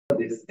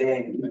this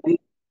day. We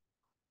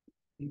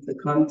need to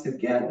come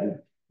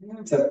together,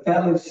 to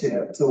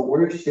fellowship, to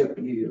worship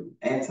you,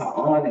 and to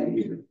honor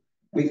you.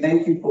 We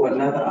thank you for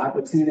another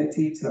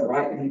opportunity to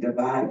rightly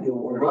divide your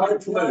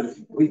word.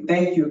 We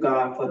thank you,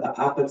 God, for the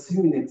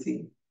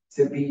opportunity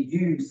to be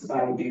used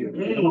by you.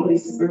 Holy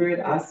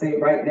Spirit, I say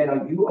right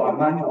now, you are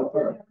my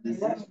helper,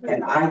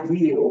 and I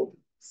yield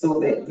so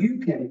that you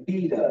can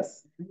feed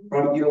us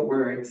from your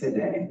word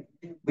today.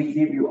 We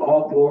give you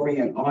all glory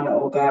and honor,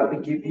 oh God.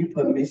 We give you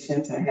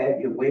permission to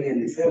have your way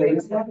in this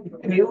place.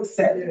 Heal,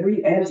 set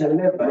free, and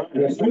deliver.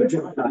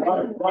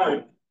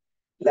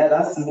 Let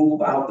us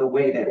move out the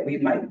way that we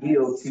might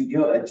yield to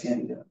your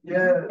agenda.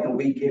 And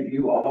we give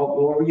you all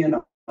glory and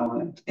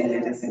honor. And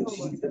it is in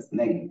Jesus'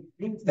 name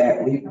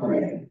that we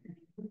pray.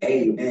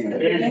 Amen.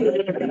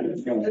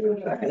 Amen.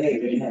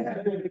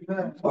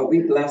 Well,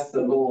 we bless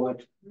the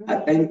Lord. I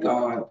thank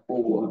God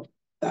for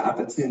the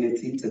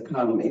opportunity to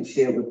come and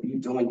share with you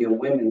during your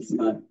Women's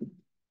Month.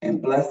 And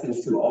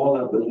blessings to all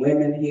of the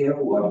women here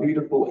who are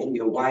beautiful in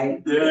your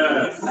white.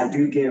 Yes. I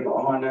do give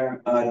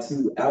honor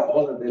to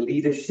all of the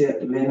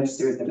leadership,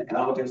 ministers, and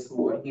elders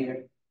who are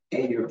here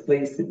in your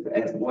places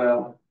as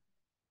well.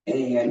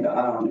 And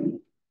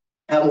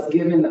I was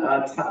given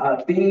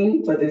a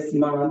theme for this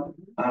month,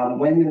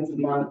 Women's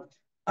Month,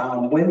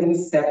 Women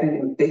Stepping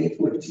in Faith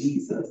with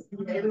Jesus.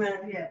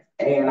 Amen. Yes.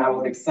 And I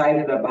was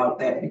excited about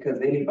that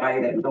because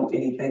anybody that knows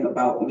anything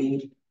about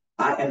me,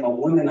 I am a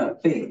woman of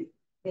faith.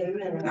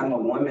 Amen. I'm a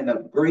woman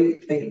of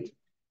great faith,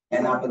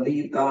 and I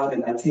believe God,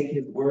 and I take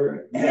his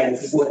word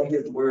as what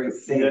his word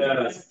says.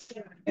 Yes.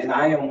 And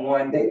I am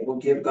one that will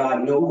give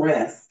God no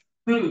rest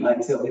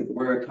until his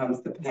word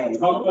comes to pass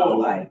in my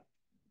life.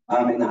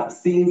 And I've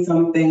seen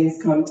some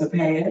things come to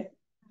pass,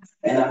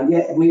 and I'm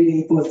yet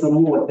waiting for some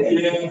more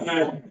things.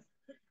 Yeah.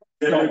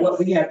 So what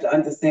we have to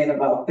understand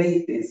about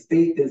faith is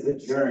a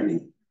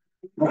journey,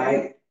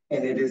 right?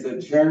 And it is a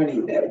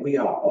journey that we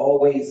are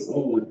always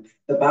on.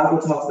 The Bible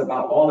talks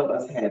about all of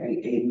us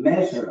having a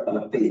measure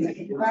of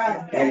faith.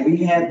 And we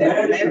have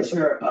that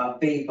measure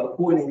of faith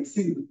according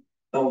to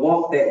the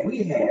walk that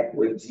we have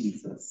with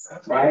Jesus,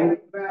 right?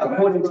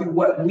 According to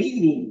what we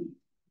need.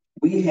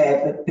 We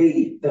have the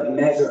faith, the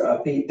measure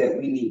of faith that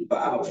we need for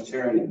our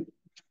journey.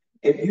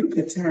 If you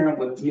could turn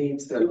with me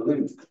to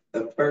Luke,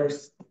 the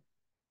first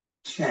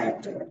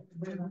chapter.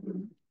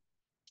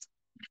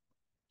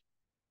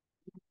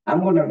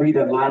 I'm going to read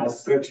a lot of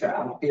scripture.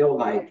 I feel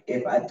like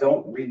if I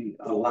don't read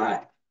a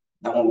lot,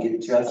 I won't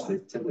get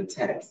justice to the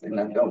text, and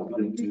I don't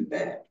want to do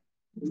that.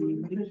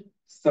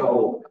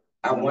 So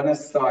I want to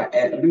start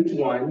at Luke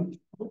 1.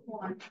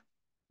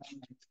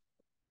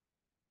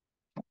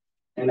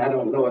 And I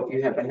don't know if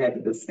you haven't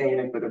had the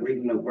standing for the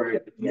reading of the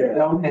word. You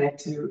don't have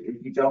to.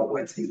 If you don't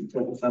want to,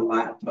 it's a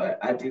lot, but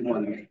I do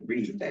want to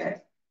read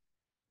that.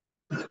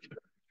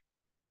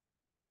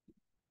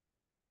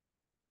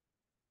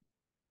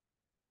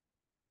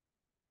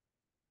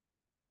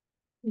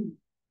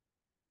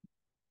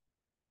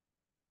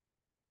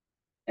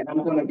 And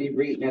I'm going to be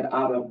reading it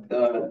out of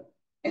the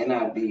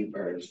NIV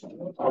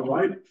version. All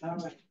right.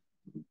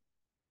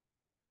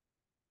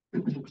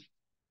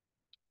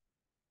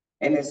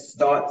 And it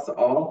starts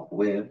off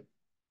with,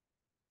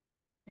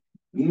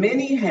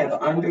 many have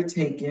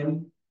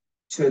undertaken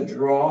to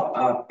draw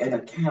up an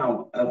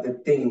account of the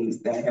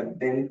things that have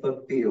been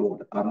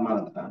fulfilled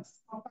among us.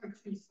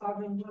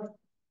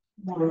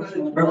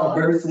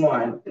 Verse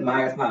 1,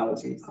 my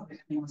apologies.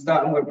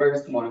 Starting with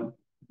verse 1.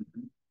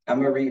 I'm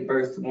going to read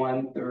verse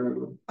 1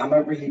 through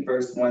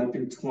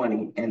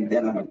 20, and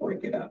then I'm going to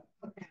break it up.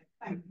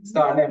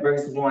 Starting at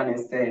verse 1,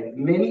 it says,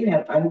 many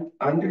have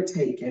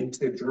undertaken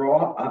to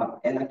draw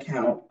up an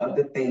account of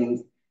the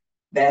things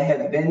that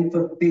have been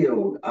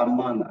fulfilled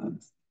among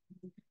us,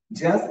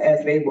 just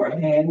as they were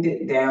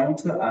handed down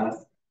to us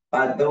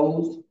by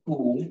those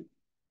who,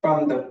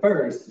 from the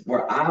first,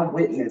 were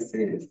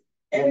eyewitnesses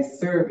and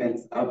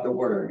servants of the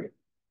word.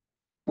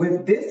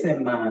 With this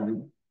in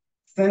mind,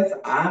 since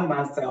I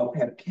myself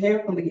have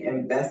carefully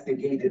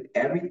investigated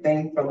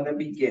everything from the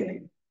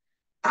beginning,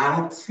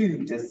 I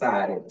too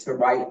decided to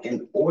write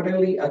an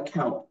orderly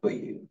account for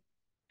you,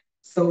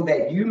 so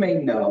that you may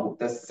know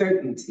the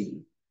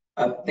certainty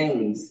of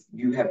things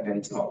you have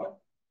been taught.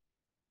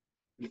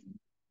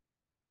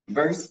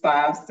 Verse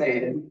 5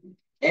 says,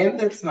 in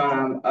the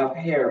time of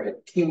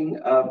Herod, king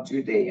of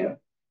Judea,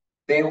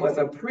 there was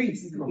a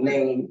priest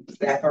named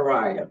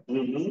Zechariah,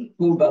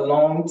 who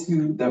belonged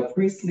to the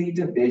priestly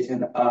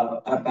division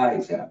of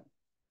Abijah.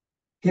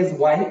 His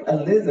wife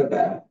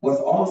Elizabeth was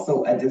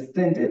also a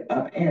descendant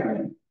of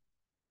Aaron.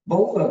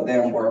 Both of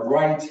them were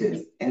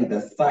righteous in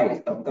the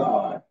sight of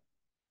God,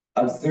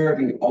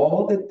 observing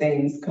all the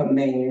things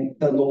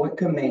the Lord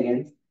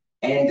commands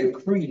and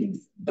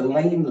decrees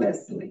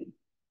blamelessly.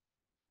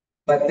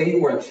 But they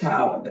were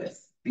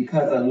childless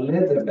because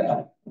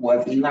Elizabeth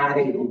was not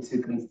able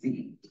to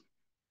conceive,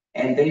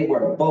 and they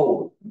were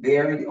both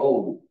very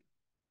old.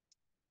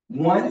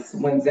 Once,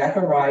 when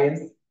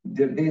Zechariah's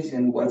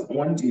division was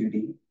on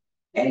duty,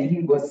 and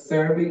he was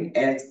serving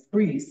as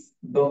priest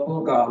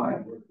before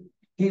God,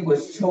 He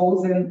was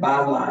chosen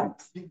by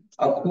lot,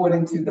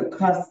 according to the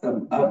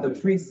custom of the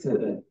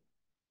priesthood,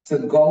 to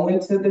go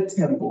into the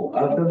temple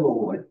of the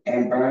Lord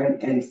and burn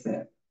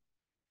incense.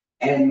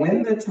 And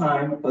when the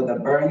time for the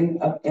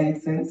burning of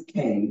incense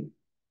came,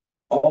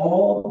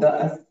 all the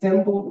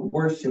assembled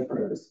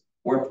worshipers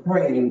were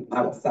praying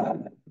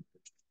outside.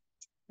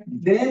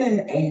 Then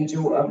an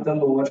angel of the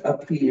Lord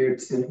appeared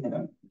to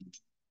him,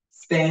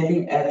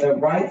 standing at the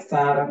right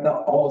side of the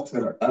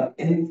altar of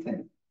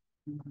incense.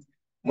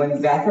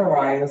 When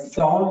Zacharias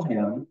saw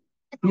him,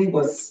 he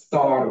was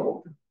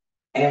startled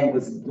and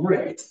was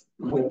gripped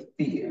with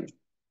fear.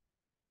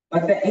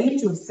 But the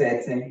angel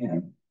said to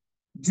him,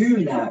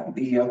 "Do not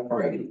be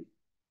afraid,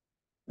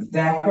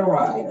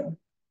 Zachariah.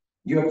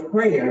 Your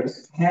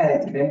prayers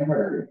have been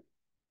heard.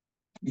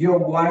 Your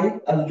wife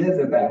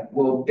Elizabeth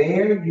will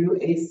bear you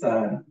a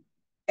son,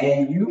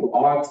 and you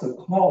are to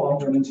call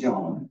him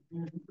John.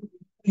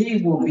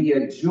 He will be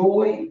a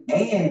joy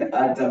and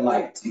a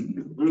delight to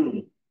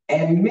you,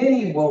 and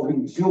many will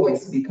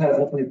rejoice because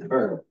of his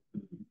birth.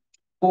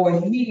 For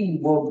he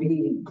will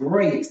be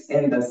great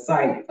in the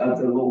sight of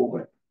the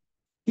Lord.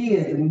 He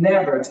is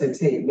never to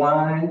take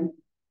wine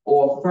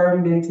or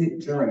fermented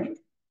drink,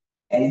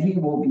 and he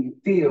will be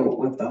filled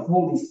with the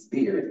Holy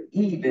Spirit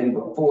even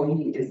before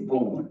he is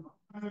born.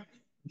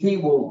 He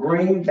will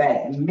bring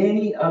back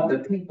many of the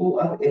people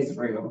of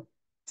Israel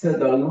to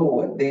the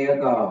Lord their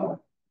God,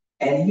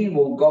 and he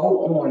will go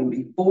on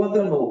before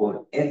the Lord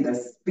in the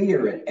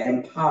spirit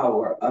and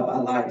power of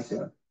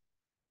Elijah,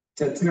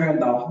 to turn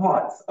the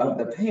hearts of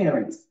the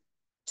parents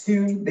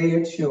to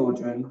their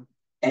children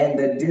and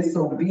the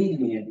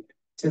disobedient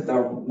to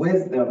the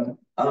wisdom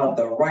of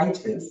the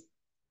righteous,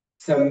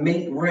 to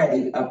make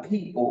ready a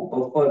people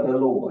before the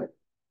Lord."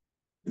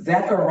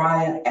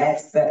 Zechariah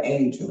asked the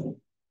angel,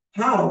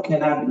 "How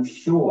can I be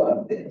sure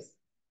of this?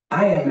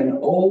 I am an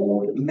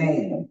old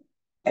man,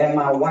 and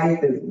my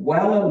wife is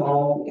well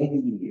along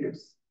in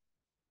years."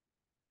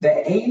 The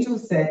angel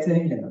said to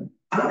him,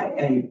 "I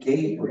am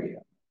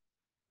Gabriel.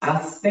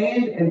 I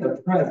stand in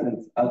the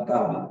presence of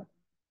God,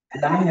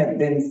 and I have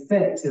been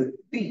sent to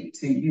speak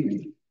to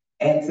you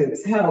and to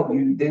tell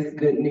you this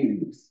good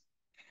news.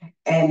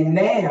 And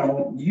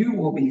now you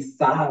will be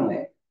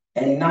silent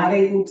and not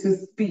able to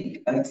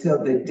speak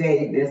until the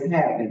day this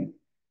happened,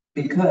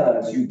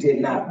 because you did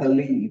not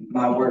believe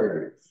my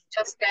words,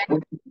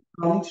 which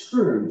come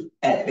true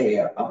at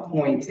their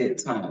appointed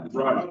time."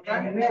 Right.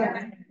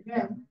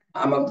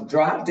 I'm going to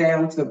drop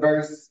down to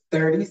verse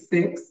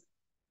 36,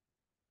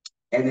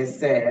 and it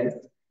says,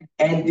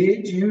 "And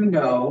did you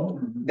know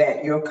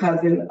that your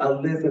cousin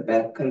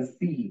Elizabeth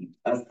conceived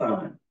a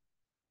son?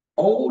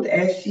 Old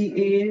as she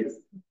is,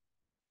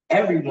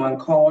 everyone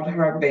called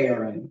her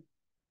barren.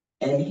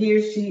 And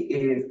here she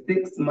is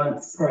 6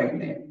 months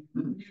pregnant.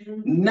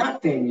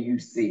 Nothing you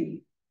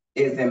see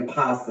is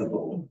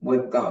impossible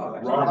with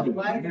God."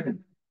 Right.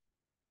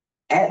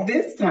 At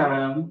this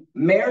time,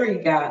 Mary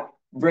got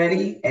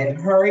ready and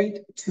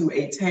hurried to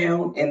a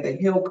town in the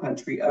hill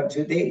country of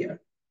Judea,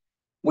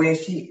 where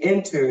she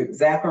entered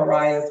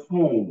Zachariah's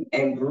home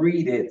and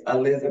greeted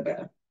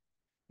Elizabeth.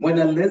 When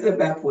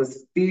Elizabeth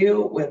was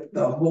filled with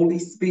the Holy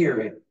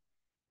Spirit,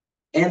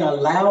 in a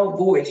loud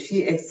voice,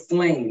 she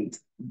exclaimed,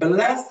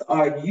 "Blessed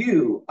are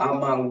you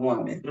among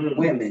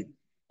women,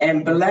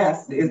 and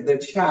blessed is the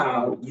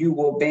child you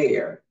will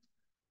bear.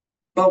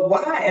 But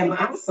why am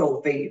I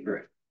so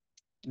favored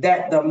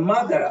that the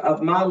mother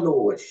of my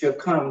Lord should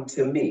come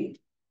to me?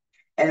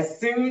 As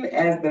soon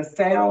as the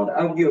sound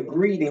of your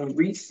greeting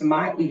reached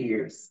my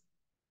ears,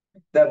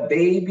 the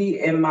baby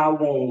in my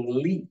womb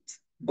leaped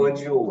for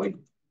joy.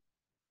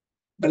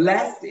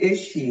 Blessed is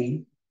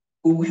she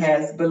who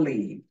has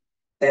believed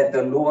that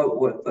the Lord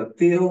would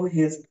fulfill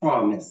his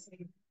promise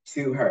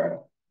to her."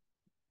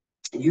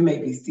 You may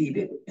be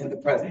seated in the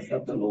presence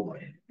of the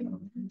Lord.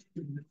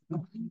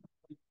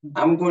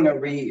 I'm going to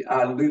read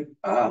Luke,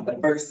 the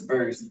first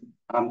verse,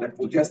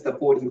 just the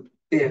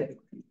 45th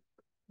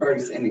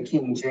verse in the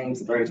King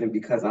James Version,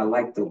 because I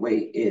like the way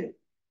it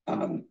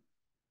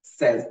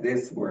says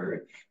this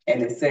word.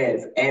 And it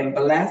says, "And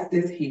blessed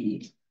is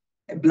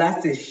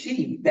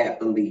she that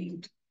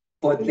believed,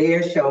 for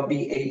there shall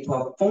be a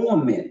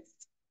performance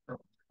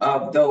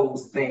of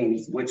those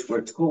things which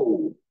were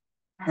told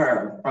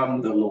her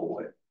from the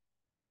Lord.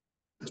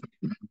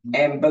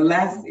 And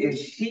blessed is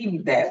she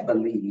that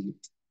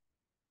believed,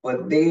 for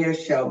there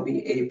shall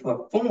be a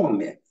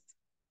performance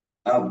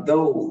of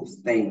those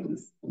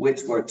things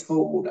which were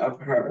told of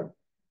her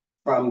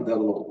from the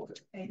Lord."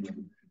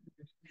 Amen.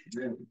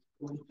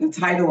 The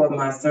title of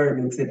my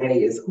sermon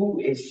today is "Who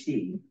is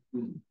She?"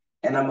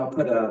 And I'm going to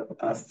put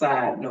a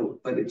side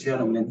note for the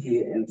gentleman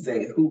here and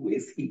say, "Who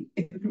is he?"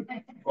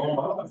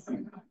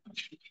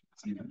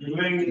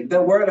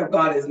 The word of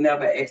God is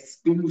never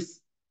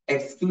exclusive,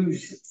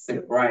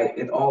 right?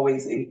 It's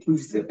always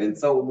inclusive. And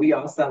so we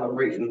are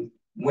celebrating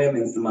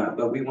Women's Month,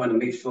 but we want to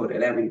make sure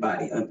that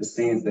everybody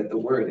understands that the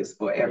word is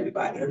for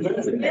everybody.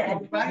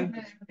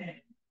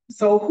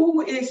 So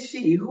who is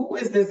she? Who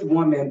is this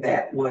woman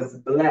that was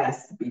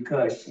blessed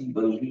because she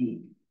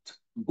believed?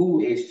 Who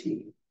is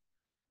she?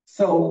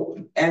 So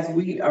as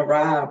we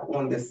arrive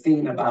on the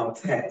scene of our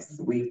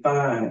text, we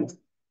find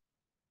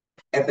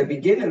at the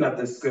beginning of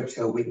the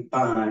scripture, we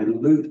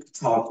find Luke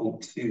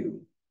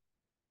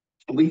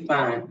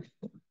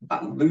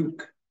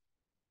Luke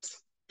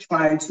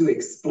trying to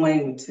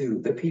explain to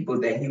the people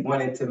that he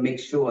wanted to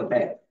make sure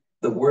that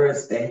the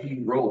words that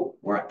he wrote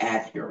were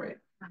accurate.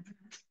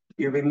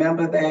 You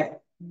remember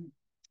that?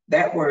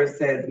 That word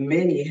says,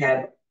 many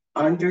have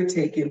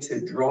undertaken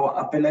to draw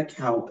up an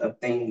account of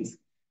things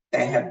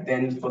that have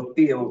been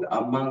fulfilled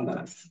among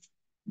us,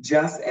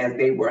 just as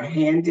they were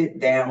handed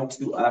down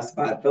to us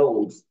by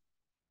those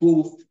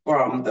who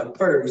from the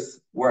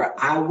first were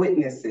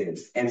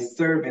eyewitnesses and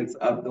servants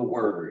of the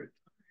word.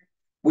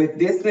 With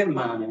this in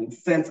mind,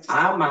 since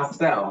I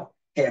myself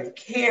have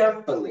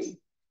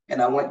carefully,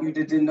 and I want you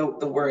to denote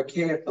the word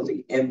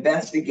carefully,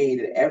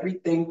 investigated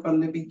everything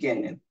from the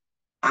beginning,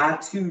 I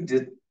too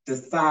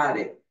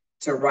decided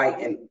to write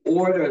an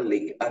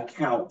orderly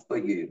account for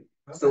you,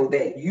 so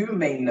that you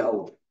may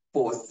know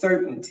for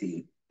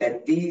certainty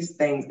that these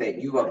things that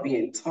you are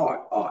being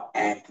taught are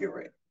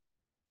accurate.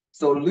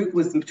 So Luke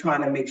was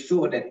trying to make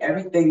sure that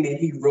everything that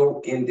he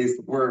wrote in this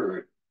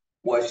word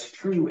was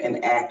true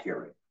and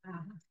accurate,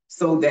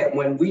 so that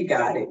when we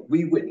got it,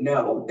 we would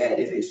know that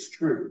it is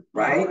true,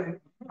 right?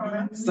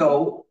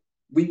 So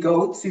we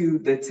go to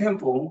the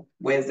temple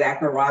where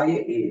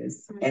Zechariah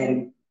is,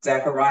 and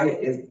Zechariah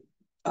is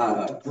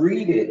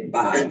greeted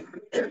by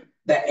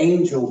the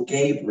angel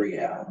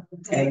Gabriel.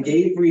 And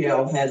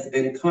Gabriel has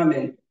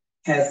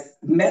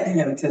met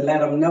him to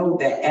let him know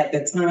that at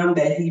the time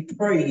that he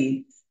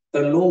prayed,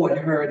 the Lord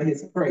heard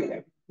his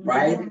prayer,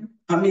 right?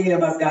 How many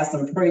of us got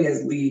some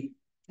prayers we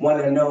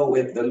want to know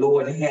if the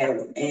Lord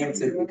has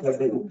answered, because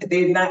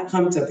they've not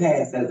come to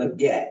pass as of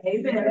yet.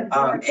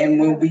 And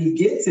when we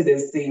get to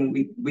this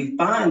scene, we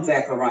find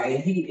Zechariah.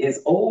 He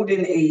is old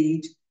in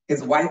age.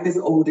 His wife is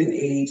old in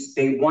age.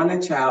 They want a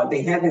child.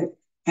 They haven't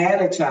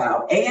had a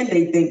child, and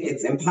they think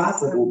it's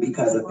impossible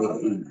because of their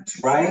age,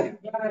 right?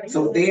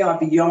 So they are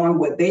beyond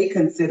what they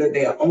consider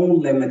their own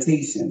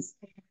limitations.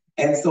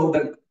 And so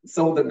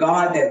the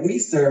God that we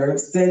serve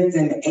sends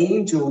an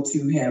angel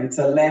to him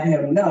to let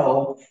him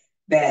know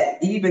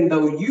that even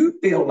though you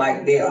feel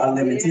like there are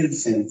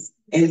limitations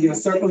in your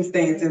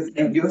circumstances,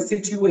 in your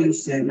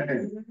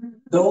situation,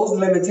 those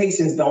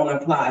limitations don't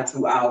apply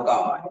to our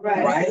God,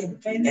 right?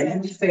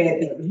 And he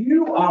said that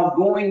you are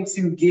going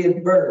to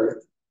give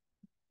birth,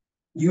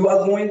 you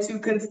are going to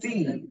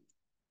conceive,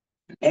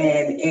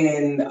 and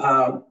in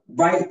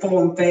right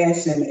form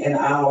fashion in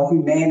our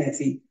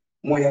humanity,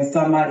 when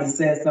somebody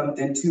says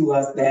something to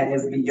us that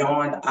is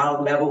beyond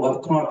our level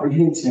of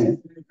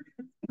comprehension,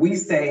 we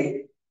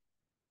say,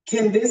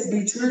 can this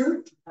be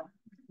true?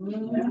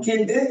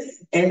 Can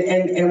this?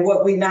 And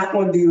what we're not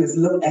going to do is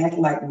act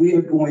like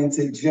we're going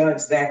to judge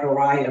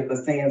Zechariah for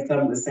saying some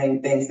of the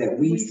same things that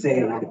we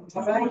said.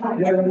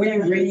 When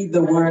we read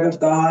the word of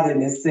God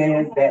and it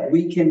says that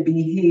we can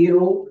be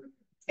healed,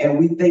 and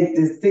we think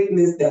the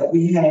sickness that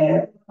we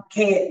have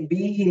can't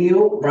be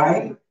healed,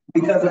 right?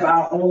 Because of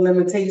our own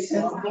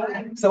limitations.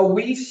 So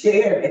we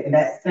share in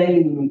that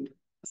same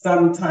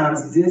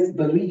sometimes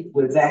disbelief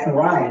with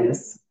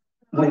Zacharias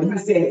when he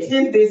said,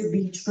 can this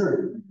be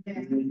true?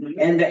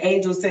 And the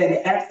angel said,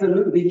 it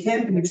absolutely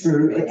can be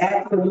true. It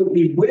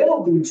absolutely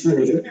will be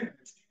true.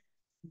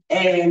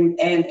 And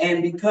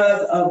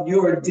because of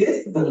your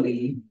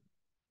disbelief,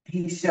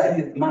 he shut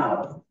his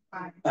mouth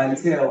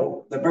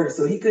until the birth.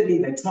 So he couldn't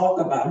even talk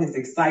about his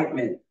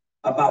excitement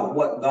about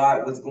what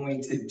God was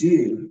going to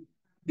do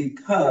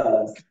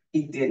because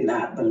he did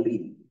not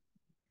believe.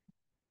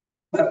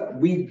 But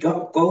we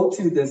go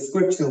to the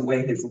scripture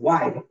where his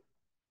wife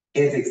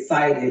is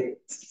excited.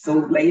 So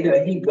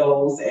later he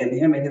goes and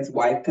him and his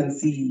wife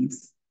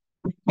conceives.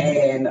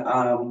 And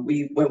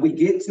when we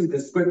get to the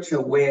scripture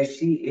where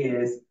she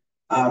is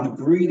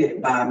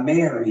greeted by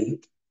Mary,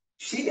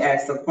 she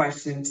asks a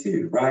question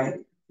too, right?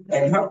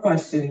 And her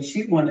question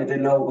she wanted to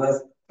know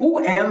was,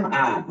 who am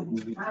I?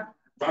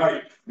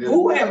 Right.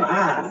 Who am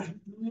I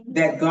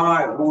that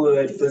God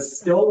would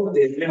bestow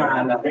this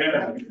kind of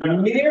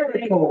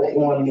miracle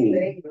on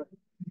me?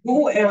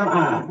 Who am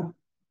I?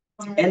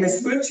 And the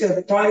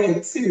scripture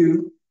prior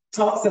to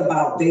talks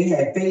about they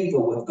had favor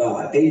with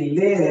God. They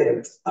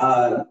lived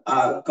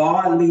a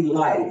godly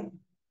life,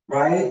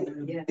 right?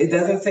 It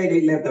doesn't say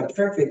they lived a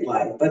perfect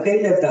life, but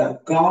they lived a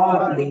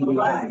godly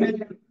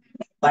life.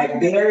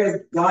 Like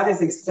God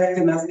is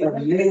expecting us to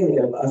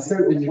live a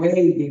certain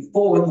way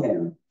before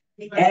him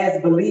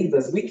as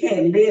believers. We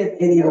can't live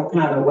any old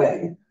kind of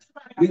way.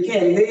 We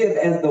can't live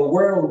as the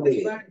world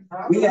lives.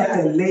 We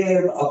have to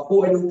live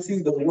according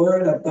to the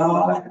word of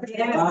God.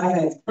 God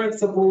has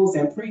principles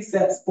and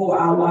precepts for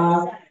our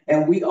lives,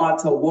 and we are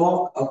to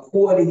walk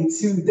according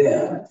to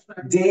them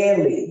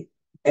daily.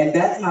 And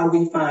that's how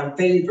we find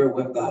favor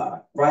with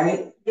God,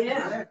 right?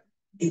 Yeah.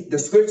 The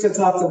scripture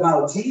talks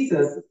about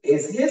Jesus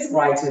is his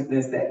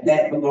righteousness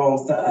that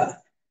belongs to us,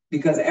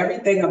 because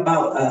everything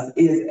about us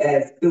is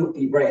as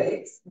filthy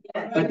rags.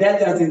 But that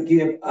doesn't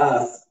give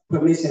us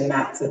permission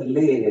not to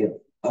live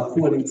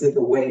according to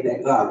the way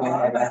that God will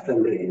have us to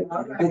live.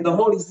 And the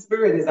Holy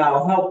Spirit is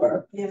our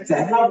helper to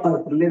help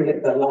us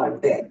live the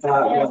life that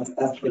God wants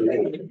us to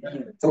live.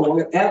 So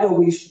wherever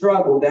we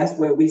struggle, that's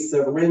where we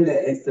surrender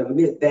and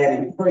submit that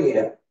in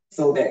prayer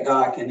so that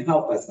God can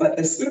help us. But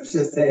the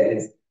scripture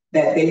says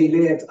that they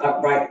lived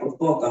upright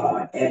before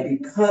God. And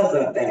because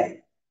of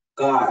that,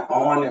 God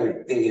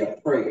honored their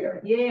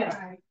prayer.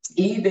 Yeah.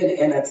 Even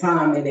in a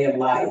time in their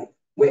life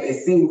where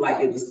it seemed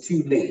like it was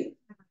too late.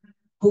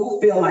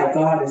 Who feel like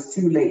God is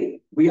too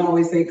late? We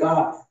always say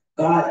God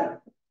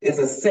is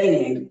a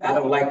saying. I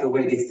don't like the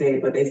way they say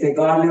it, but they say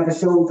God never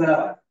shows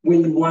up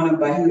when you want him,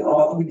 but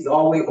he's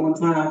always on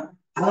time.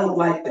 I don't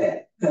like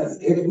that,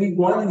 because if we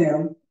want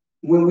him,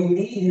 when we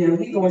need him,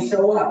 he's going to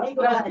show up.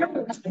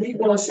 He's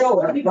going to show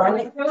up,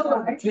 right?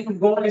 He's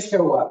going to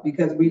show up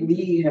because we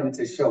need him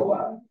to show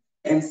up.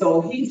 And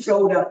so he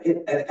showed up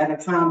at a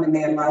time in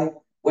their life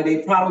where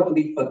they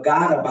probably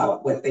forgot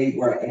about what they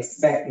were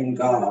expecting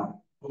God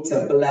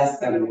to bless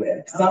them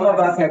with. Some of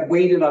us have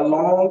waited a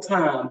long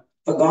time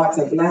for God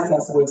to bless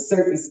us with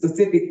certain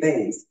specific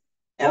things.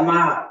 Am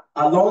I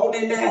alone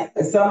in that?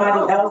 Is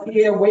somebody else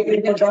here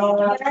waiting for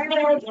God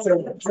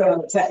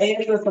to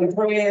answer some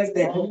prayers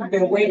that you've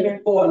been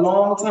waiting for a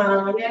long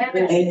time,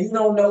 and you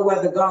don't know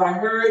whether God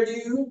heard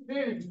you?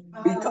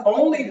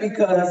 Only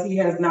because he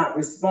has not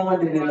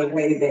responded in the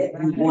way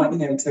that you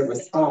want him to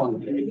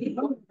respond.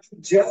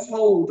 Just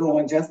hold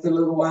on just a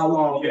little while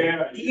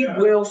longer. He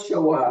will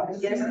show up.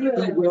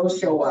 He will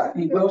show up.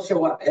 He will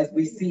show up, as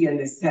we see in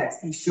this text.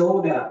 He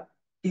showed up.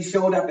 He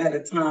showed up at a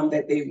time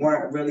that they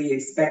weren't really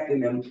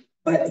expecting him,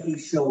 but he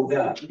showed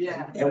up.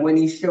 And when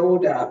he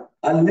showed up,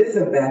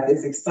 Elizabeth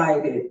is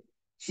excited.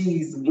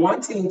 She's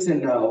wanting to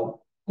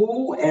know,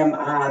 who am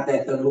I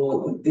that the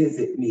Lord would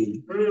visit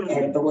me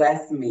and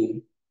bless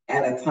me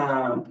at a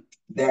time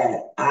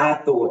that I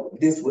thought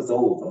this was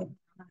over?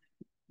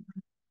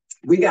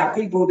 We got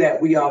people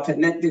that we are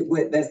connected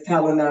with that's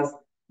telling us,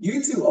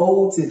 you too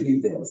old to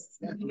do this.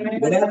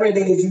 Whatever it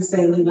is you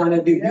say you want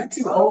to do, you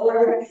too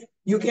old,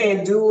 you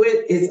can't do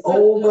it, it's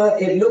over,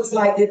 it looks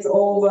like it's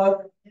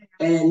over,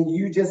 and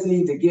you just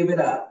need to give it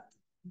up.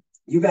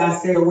 You gotta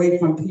stay away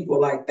from people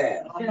like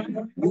that.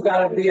 You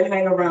gotta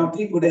hang around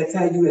people that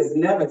tell you it's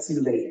never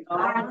too late.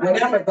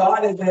 Whenever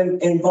God is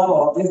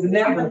involved, it's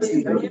never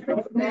too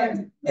late.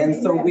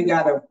 And so we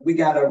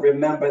gotta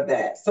remember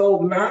that. So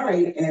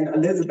Mary and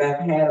Elizabeth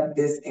have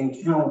this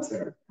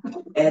encounter,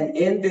 and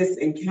in this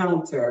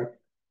encounter,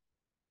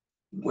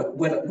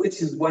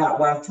 which is why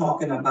I'm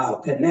talking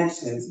about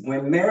connections.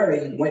 When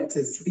Mary went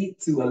to speak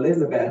to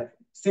Elizabeth,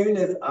 soon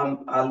as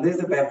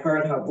Elizabeth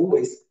heard her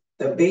voice,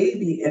 the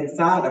baby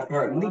inside of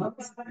her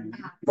leaped,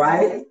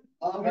 right?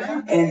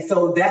 And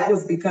so that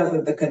was because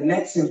of the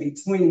connection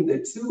between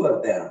the two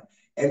of them.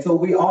 And so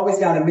we always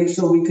got to make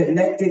sure we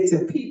connected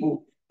to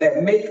people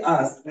that make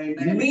us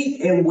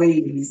leap in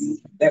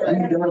ways that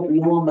we don't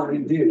normally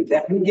do,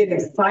 that we get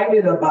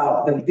excited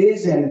about the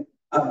vision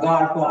of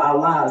God for our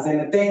lives and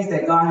the things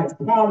that God has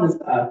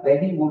promised us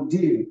that he will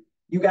do.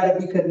 You got to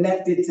be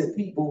connected to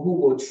people who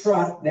will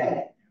trust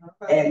that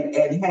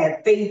and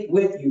have faith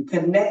with you,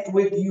 connect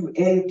with you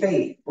in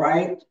faith,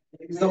 right?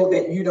 So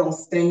that you don't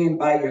stand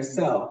by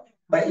yourself.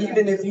 But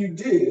even if you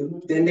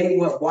do, then they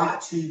will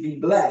watch you be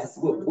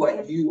blessed with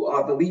what you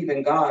are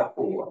believing God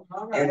for.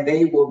 And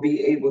they will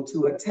be able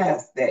to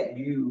attest that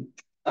you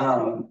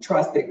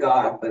trusted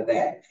God for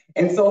that.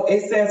 And so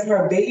it says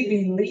her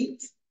baby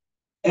leaped,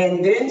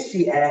 and then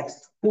she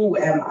asked, who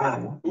am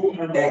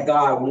I that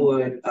God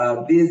would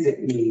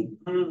visit me?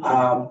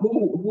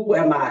 Who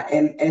am I?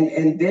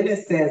 And then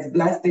it says,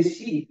 blessed is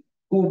she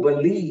who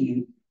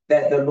believed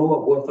that the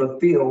Lord will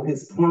fulfill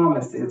his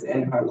promises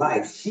in her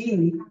life.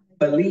 She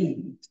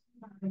believed.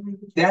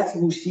 That's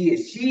who she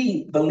is.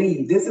 She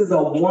believed. This is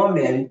a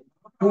woman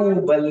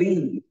who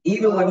believed,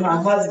 even when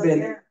her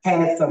husband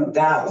had some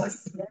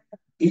doubts,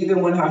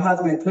 even when her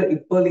husband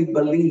couldn't fully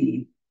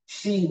believe,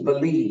 she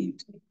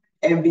believed.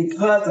 And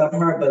because of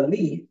her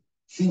belief,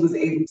 she was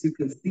able to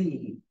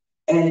conceive.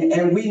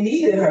 And we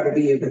needed her to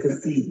be able to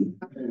conceive,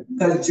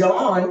 because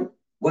John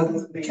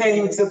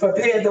came to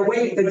prepare the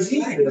way for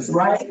Jesus,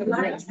 right?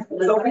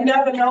 So we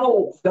never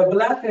know the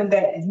blessing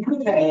that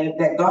you had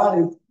that God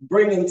is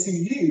bringing to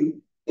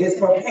you is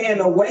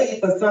preparing a way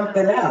for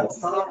something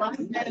else.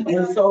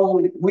 And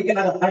so we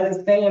got to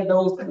understand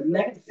those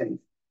connections.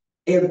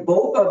 If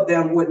both of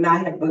them would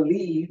not have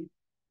believed,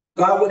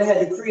 God would have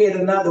had to create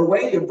another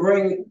way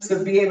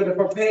to be able to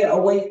prepare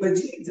a way for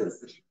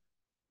Jesus.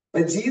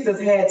 But Jesus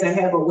had to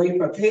have a way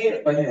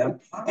prepared for him,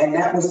 and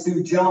that was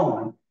through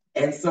John.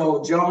 And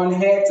so John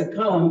had to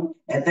come,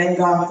 and thank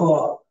God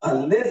for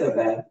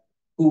Elizabeth,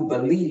 who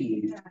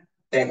believed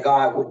that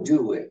God would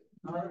do it.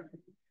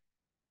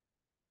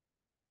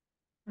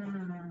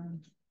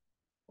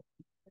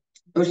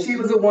 So she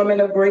was a woman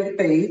of great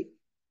faith.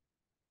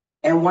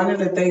 And one of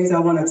the things I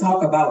want to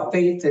talk about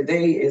faith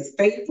today is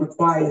faith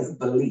requires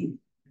belief.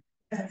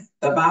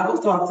 The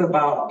Bible talks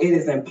about it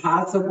is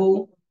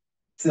impossible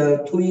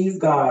to please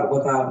God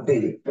without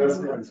faith.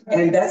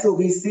 And that's what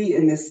we see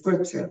in this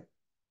scripture.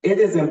 It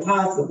is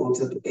impossible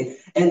to,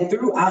 and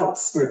throughout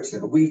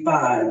scripture, we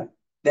find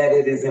that uh,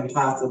 it is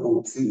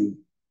impossible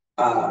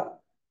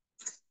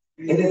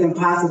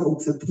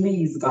to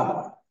please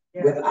God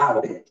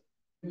without it.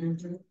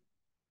 Mm-hmm.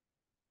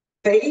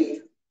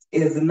 Faith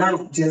is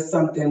not just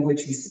something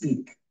which you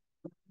speak.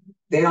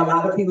 There are a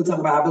lot of people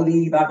talking about, I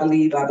believe, I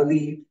believe, I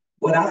believe.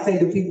 What I say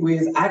to people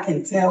is, I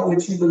can tell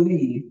what you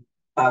believe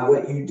by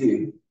what you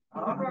do.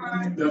 All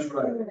right. That's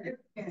right.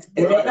 It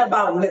ain't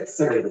about lip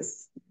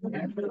service.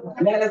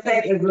 Matter of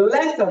fact, it's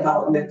less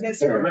about lip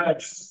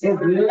service.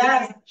 It's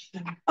less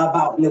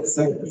about lip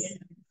service.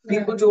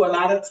 People do a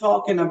lot of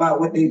talking about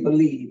what they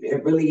believe.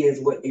 It really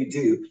is what you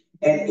do.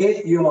 And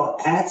if your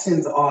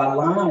actions are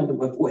aligned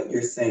with what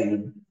you're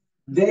saying,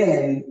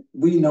 then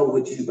we know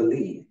what you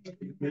believe.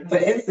 For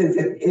instance,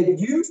 if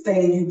you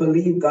saying you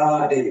believe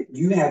God and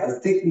you have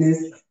a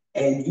sickness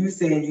and you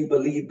saying you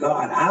believe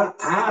God,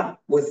 I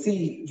would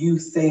see you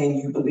saying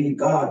you believe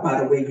God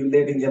by the way you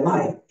live in your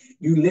life.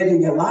 You live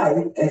in your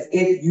life as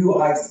if you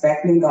are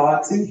expecting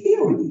God to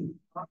heal you,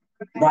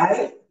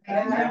 right?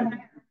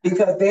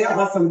 Because there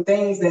are some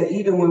things that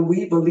even when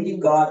we believe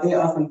God, there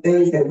are some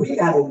things that we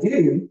got to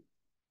do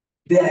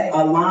that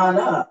align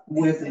up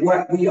with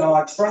what we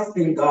are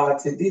trusting God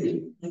to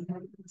do.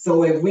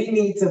 So if we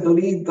need to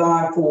believe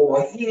God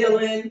for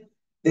healing,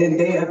 then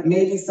there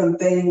may be some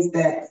things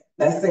that,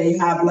 let's say,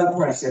 high blood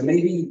pressure.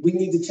 Maybe we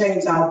need to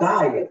change our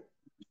diet,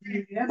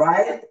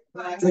 right?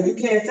 So you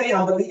can't say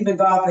I'm believing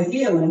God for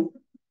healing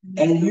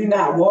and you're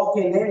not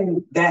walking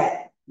in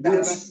that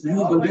which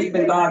you believe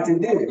in God to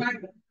do.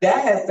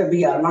 That has to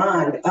be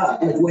aligned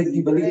up with what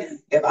you believe.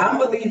 If I'm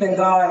believing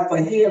God for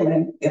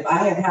healing, if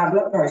I have high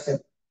blood pressure,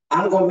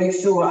 I'm going to make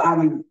sure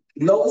I'm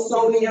low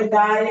sodium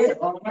diet,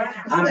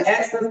 I'm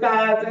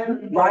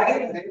exercising,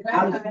 right?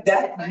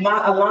 That's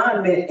my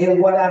alignment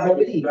in what I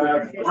believe.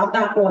 I'm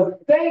not going to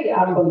say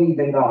I believe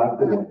in God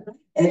for it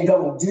and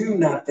don't do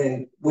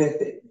nothing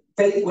with it.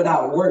 Faith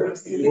without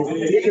works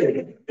is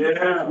dead.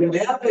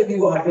 Whenever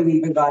you are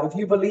believing God, if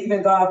you believe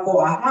in God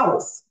for a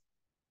house,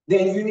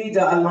 then you need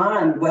to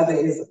align, whether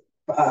it's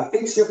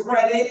fix your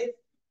credit,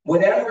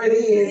 whatever it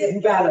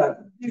is,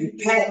 you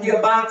pack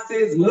your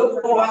boxes,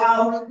 look for a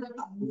house.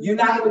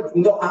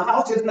 A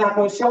house is not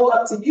going to show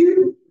up to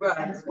you,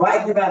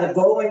 right? You got to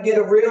go and get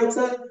a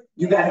realtor.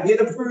 You got to get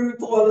approved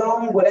for a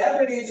loan.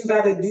 Whatever it is you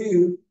got to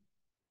do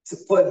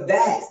for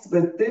that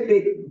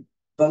specific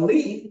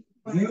belief,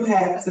 your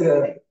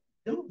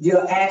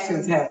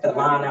actions have to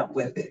line up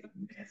with it.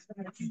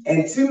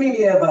 And too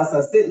many of us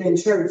are sitting in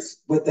church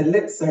with the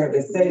lip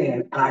service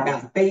saying, I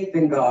got faith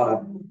in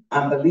God,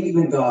 I'm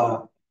believing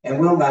God, and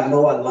we don't got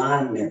no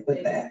alignment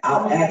with that.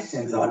 Our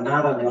actions are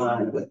not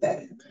aligned with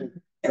that.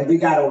 And we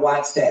got to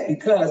watch that,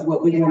 because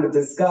what we want to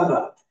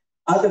discover,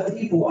 other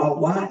people are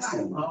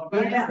watching.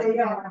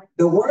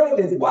 The world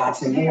is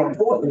watching, more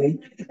importantly,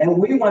 and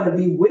we want to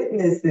be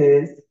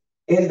witnesses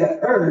in the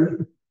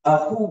earth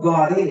of who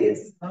God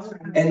is.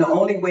 And the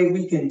only way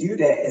we can do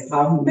that is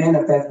how He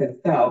manifests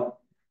Himself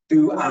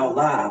through our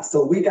lives.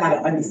 So we got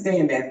to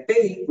understand that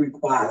faith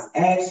requires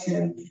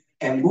action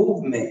and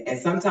movement. And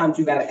sometimes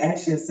you got to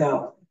ask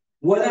yourself,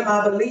 what am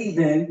I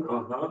believing?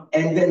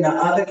 And then the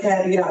other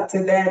caveat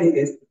to that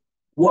is,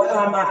 what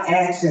are my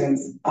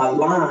actions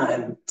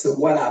aligned to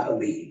what I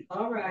believe?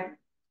 All right.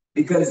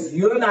 Because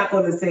you're not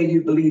going to say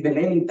you believe in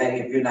anything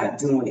if you're not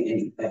doing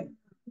anything.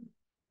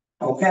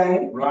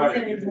 Okay?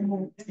 Right.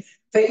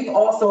 Faith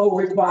also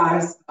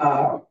requires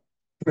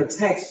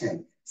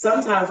protection.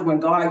 Sometimes when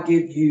God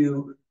gives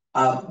you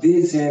a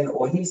vision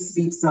or He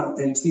speaks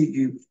something to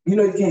you,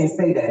 you can't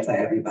say that to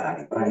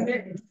everybody,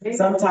 right?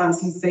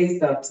 Sometimes He says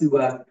stuff to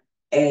us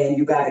and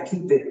you got to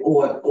keep it,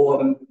 or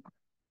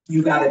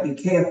you got to be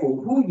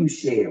careful who you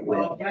share it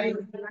with,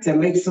 to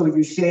make sure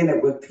you share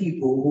it with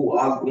people who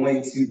are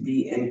going to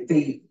be in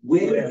faith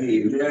with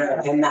you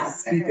and not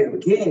speak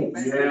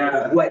against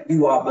what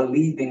you are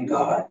believing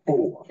God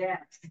for.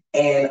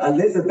 And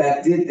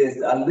Elizabeth did this.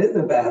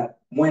 Elizabeth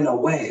went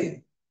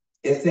away.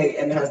 It say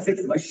in her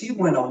 6 months, she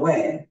went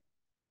away.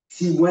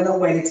 She went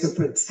away to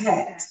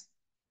protect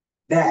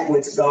that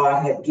which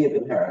God had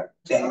given her,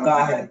 that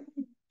God had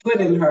put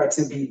in her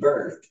to be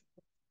birthed.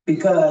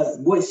 Because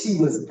what she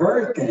was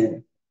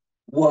birthing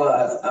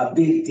was a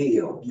big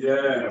deal.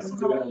 Yes.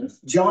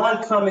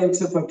 John coming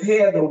to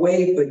prepare the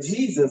way for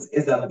Jesus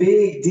is a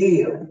big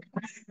deal.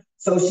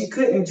 So she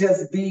couldn't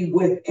just be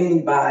with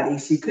anybody.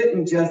 She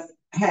couldn't just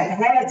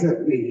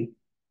haphazardly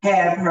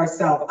have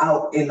herself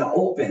out in the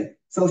open.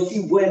 So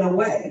she went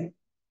away,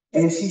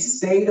 and she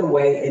stayed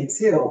away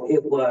until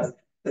it was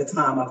the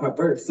time of her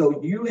birth.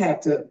 So you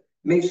have to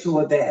make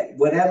sure that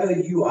whatever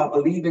you are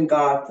believing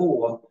God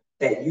for,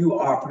 that you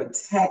are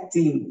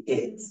protecting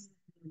it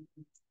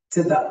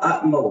to the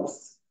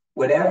utmost.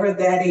 Whatever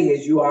that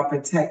is, you are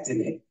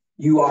protecting it.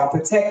 You are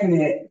protecting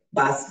it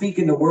by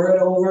speaking the word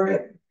over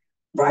it,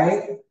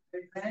 right?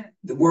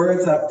 The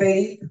words of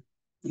faith,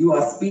 you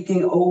are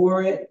speaking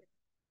over it,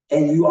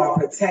 and you are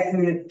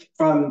protecting it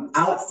from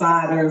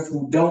outsiders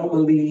who don't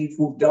believe,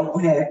 who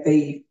don't have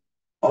faith,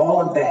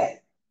 all of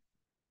that.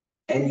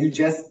 And you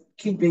just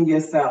keeping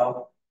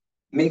yourself,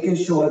 making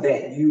sure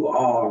that you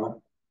are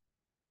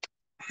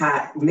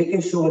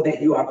making sure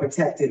that you are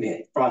protecting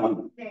it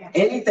from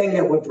anything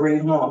that would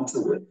bring harm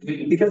to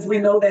it. Because we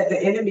know that the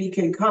enemy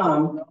can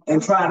come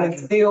and try to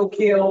steal,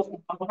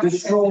 kill,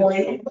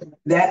 destroy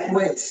that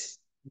which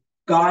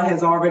God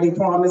has already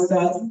promised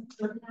us.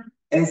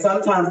 And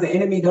sometimes the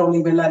enemy don't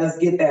even let us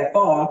get that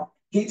far.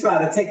 He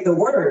try to take the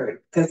word,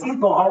 because he's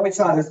gonna always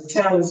try to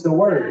challenge the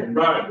word.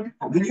 Right.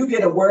 When you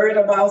get a word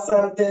about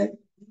something,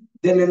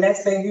 then the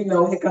next thing you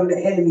know, here come the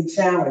enemy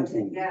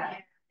challenging. Yeah.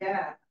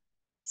 Yeah.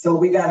 So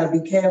we got to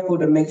be careful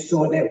to make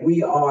sure that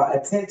we are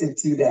attentive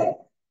to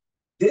that.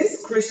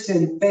 This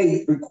Christian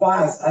faith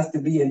requires us to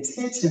be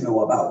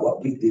intentional about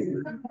what we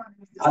do.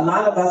 A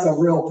lot of us are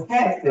real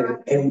passive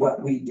in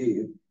what we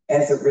do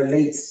as it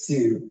relates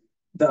to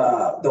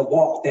the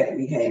walk that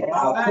we have,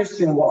 our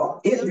Christian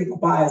walk. It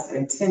requires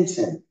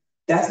intention.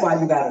 That's why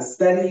you got to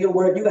study your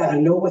word. You got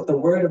to know what the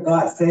word of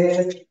God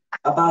says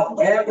about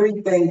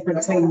everything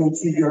pertaining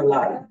to your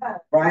life,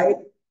 right?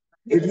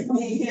 If you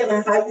need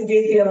healing, how you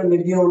get healing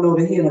if you don't know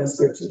the healing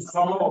scriptures?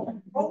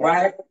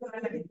 Right?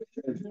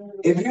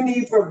 If you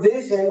need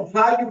provision,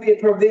 how you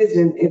get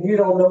provision if you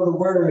don't know the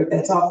word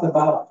that talks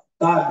about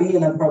God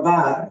being a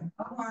provider?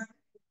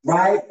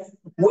 Right?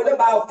 What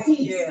about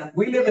peace?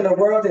 We live in a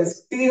world that's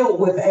filled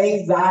with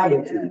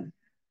anxiety,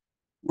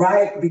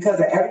 right? Because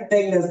of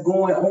everything that's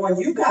going on.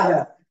 You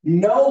gotta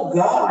know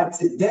God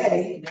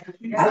today.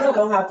 I don't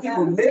know how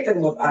people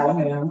living without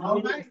him.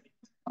 All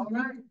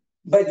right.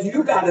 But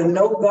you got to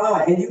know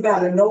God, and you got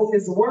to know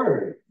his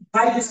word.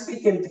 How you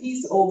speaking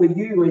peace over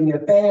you and your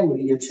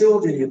family, your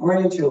children, your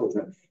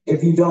grandchildren,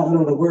 if you don't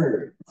know the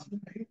word.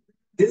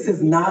 This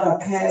is not a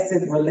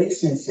passive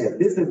relationship.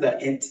 This is an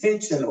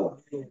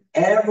intentional.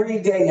 Every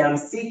day I'm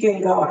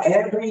seeking God.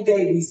 Every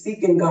day we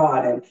seeking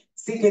God and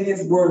seeking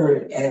his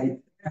word and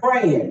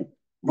praying,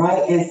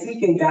 right? And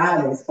seeking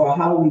guidance for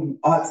how we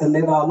ought to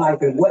live our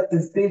life and what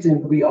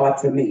decisions we ought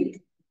to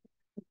make.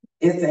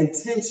 It's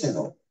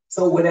intentional.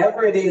 So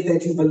whatever it is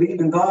that you believe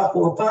in God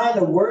for, find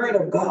the word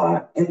of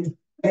God and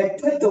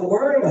put the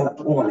word up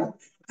on it.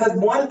 Because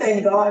one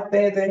thing God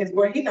says in his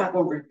word, he's not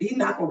gonna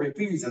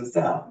refuse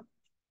himself.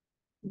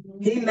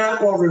 He's not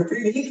gonna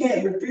refuse, he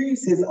can't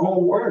refuse his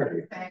own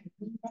word.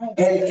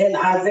 And in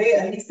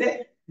Isaiah, he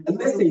said,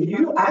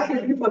 listen, I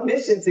give you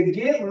permission to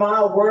give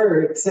my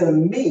word to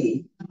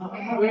me.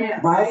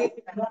 Right?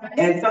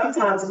 And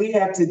sometimes we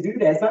have to do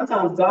that.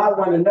 Sometimes God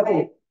want to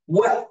know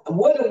what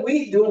are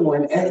we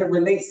doing as it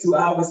relates to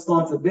our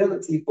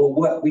responsibility for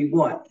what we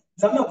want.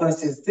 Some of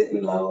us just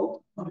sitting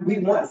low. We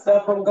want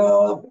stuff from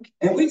God,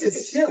 and we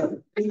just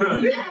chilling. And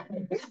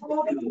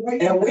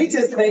we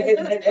just think it,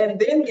 and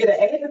then get an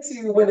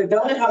attitude when it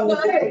don't come to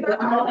pay.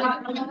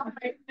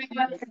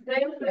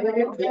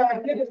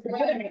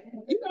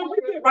 You know, we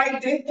get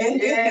right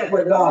in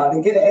with God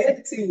and get an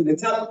attitude and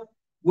tell him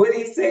what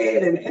he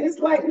said, and it's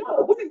like,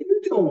 no, what are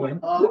you doing?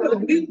 What are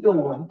we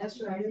doing?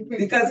 That's right.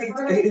 Because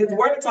his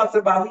word talks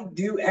about he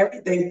do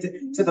everything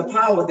to the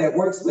power that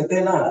works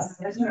within us.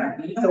 That's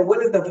right. So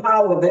what is the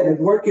power that is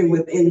working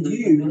within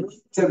you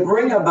to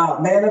bring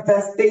about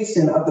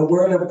manifestation of the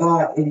word of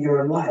God in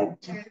your life?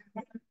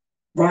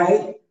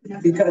 Right?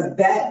 Because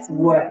that's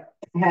what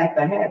has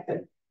to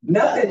happen.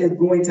 Nothing is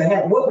going to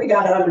happen. What we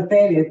got to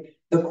understand is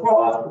the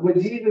cross, what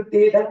Jesus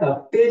did, that's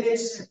a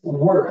finished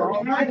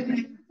work.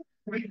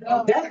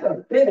 That's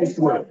a finished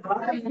work.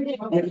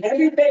 And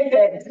everything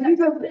that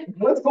Jesus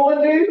was going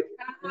to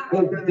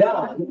do is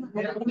done.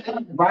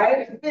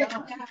 Right?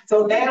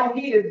 So now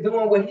he is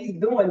doing what he's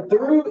doing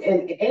through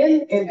and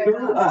in and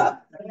through us.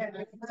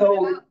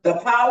 So the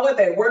power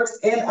that works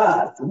in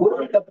us,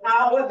 what is the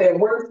power that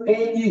works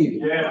in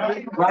you?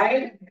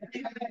 Right?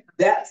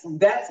 That's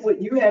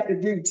what you have to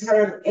do.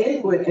 Turn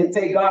inward and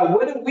say, God,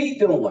 what are we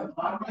doing?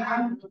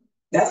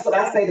 That's what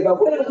I say to God.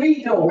 What are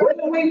we doing? What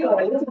are we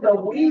doing? This is a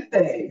we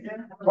thing,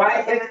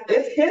 right?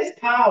 It's his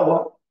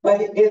power,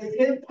 but it's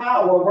his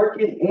power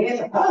working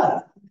in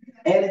us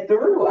and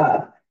through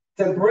us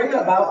to bring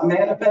about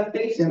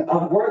manifestation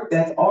of work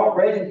that's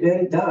already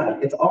been done.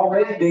 It's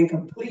already been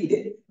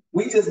completed.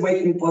 We just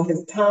waiting for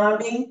his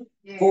timing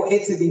for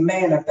it to be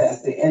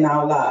manifested in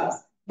our lives.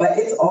 But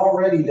it's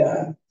already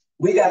done.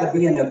 We got to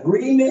be in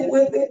agreement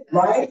with it,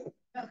 right?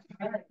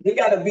 We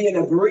got to be in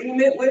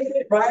agreement with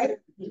it, right?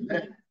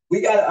 We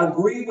got to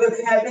agree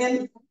with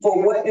heaven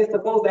for what is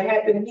supposed to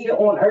happen here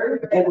on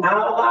earth in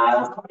our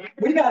lives.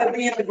 We got to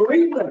be in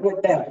agreement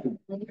with that.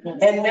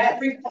 And that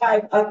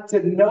requires us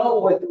to know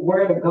what the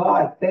word of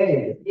God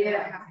says.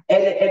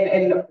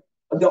 And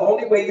the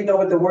only way you know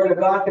what the word of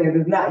God says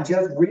is not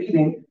just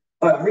reading,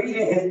 but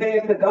reading and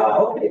saying to God,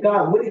 okay,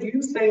 God, what are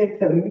you saying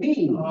to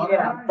me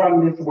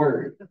from this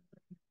word?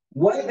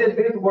 What does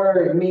this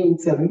word mean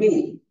to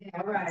me?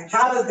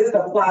 How does this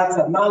apply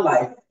to my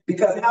life?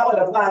 Because how it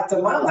applies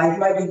to my life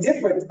might be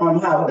different from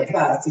how it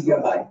applies to your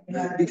life.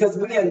 Because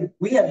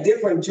we have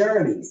different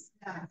journeys.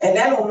 And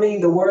that don't mean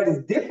the word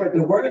is different.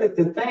 The word is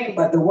the same,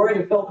 but the word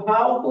is so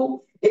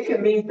powerful, it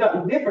can mean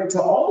something different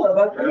to all of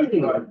us in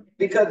here.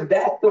 Because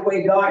that's the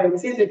way God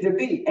intended to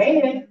be.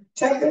 And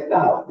Check this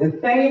out. The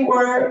same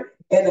word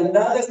in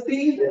another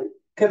season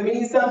could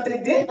mean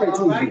something different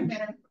to you.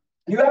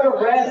 You ever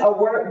read a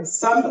word,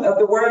 some of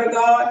the word of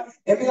God,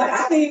 and be like,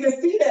 I didn't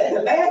even see that.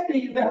 The last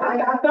season, I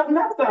got something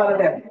else out of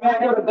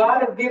that. You know,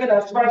 God has given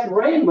us fresh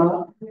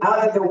rhema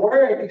out of the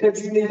word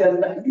because you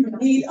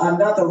need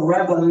another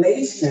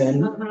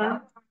revelation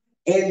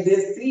in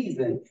this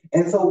season.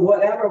 And so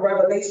whatever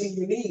revelation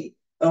you need,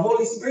 the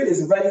Holy Spirit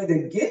is ready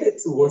to give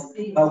it to us,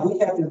 but we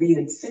have to be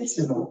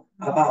intentional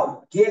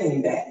about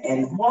getting that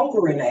and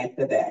hungering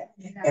after that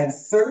and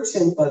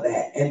searching for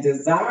that and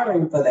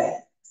desiring for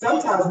that.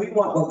 Sometimes we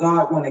want what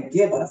God want to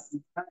give us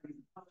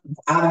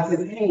out of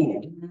his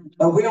hand,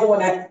 but we don't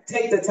want to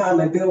take the time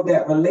to build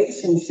that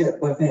relationship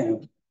with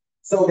him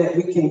so that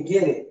we can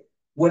get it,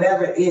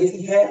 whatever it is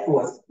he had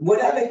for us.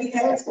 Whatever he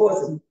has for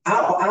us,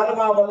 out of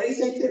our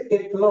relationship,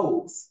 it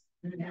flows,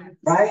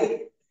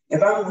 right?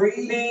 If I'm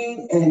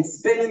reading and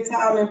spending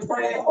time in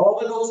prayer, all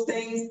of those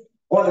things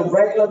on a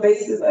regular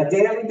basis, a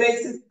daily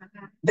basis,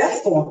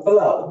 that's going to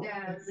flow.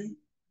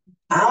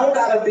 I don't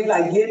got to be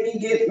like,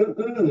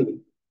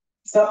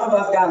 Some of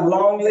us got a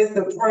long list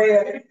of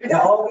prayer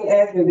that all we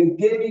ask is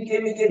give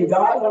me.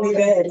 God don't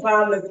even have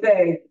time to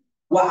say,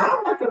 well,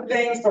 I want some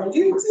things from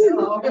you too.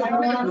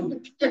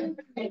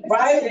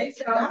 Right?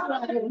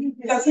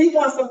 Because he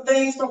wants some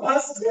things from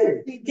us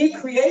too. He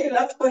created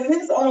us for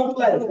his own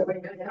pleasure.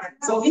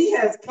 So he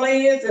has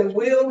plans and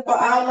will for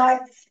our life,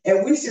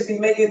 and we should be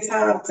making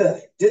time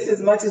to, just as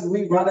much as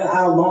we run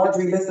our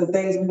laundry list of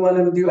things we want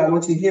to do. I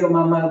want you to heal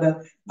my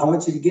mother. I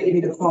want you to get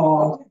me the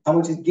car. I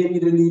want you to give me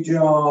the new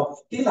job.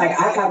 He's like,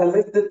 I got a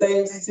list of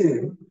things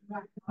too.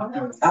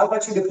 I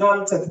want you to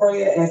come to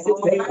prayer and sit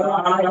there.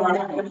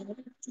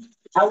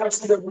 I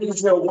want you to read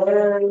your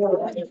word.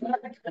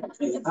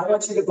 I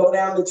want you to go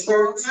down to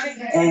church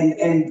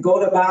and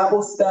go to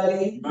Bible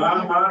study.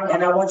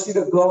 And I want you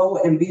to go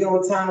and be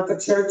on time for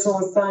church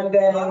on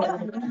Sunday.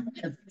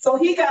 So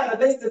he got a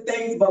list of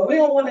things, but we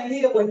don't want to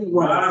hear what he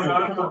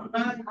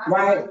wants.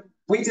 Right?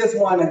 We just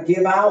want to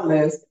give our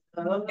list,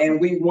 and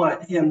we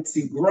want him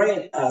to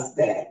grant us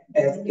that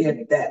as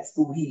if that's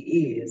who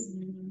he is.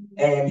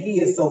 And he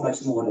is so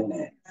much more than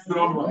that.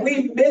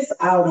 We miss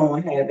out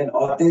on having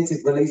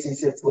authentic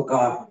relationships with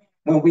God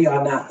when we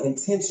are not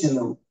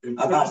intentional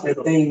about the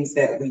things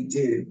that we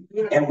do.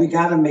 And we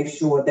got to make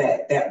sure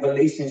that that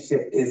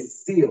relationship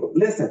is sealed.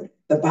 Listen,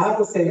 the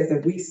Bible says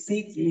that we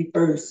seek ye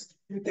first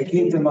the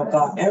kingdom of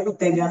God,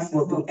 everything else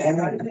will be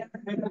added.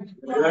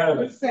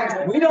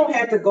 We don't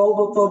have to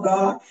go before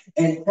God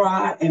and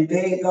cry and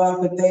beg God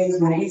for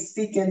things when we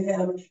seeking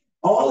him.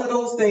 All of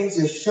those things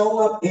just show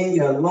up in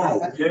your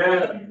life.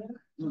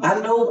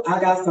 I know I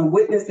got some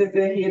witnesses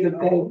in here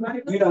today.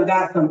 You done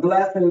got some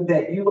blessings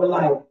that you were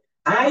like,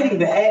 I ain't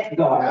even asked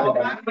God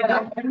for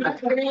that.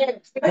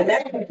 And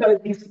that's because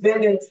you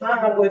spending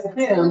time with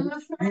him,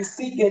 you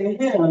seeking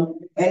him,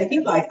 and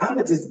he's like, I'm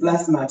gonna just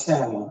bless my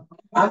child.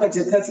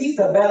 Because he's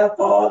a better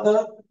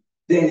father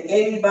than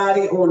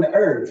anybody on the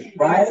earth,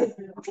 right?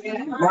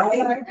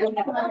 Right?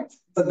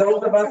 For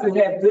those of us who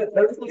have good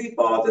earthly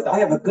fathers, I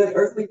have a good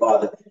earthly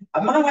father.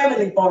 My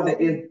heavenly father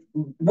is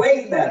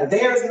way better.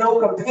 There's no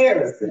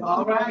comparison.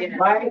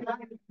 Right?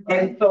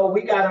 And so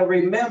we got to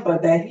remember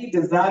that he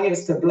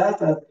desires to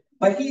bless us,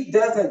 but he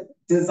doesn't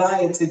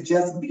desire to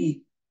just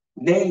be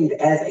named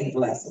as a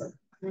blesser.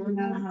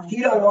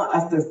 He don't want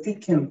us to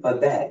seek him for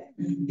that.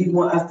 He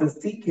wants us to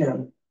seek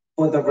him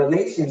for the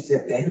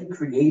relationship that he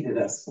created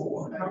us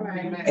for.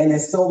 And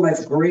it's so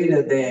much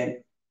greater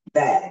than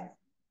that.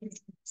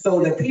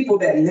 So the people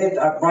that lived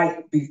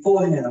upright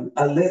before him,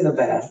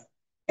 Elizabeth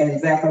and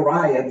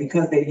Zechariah,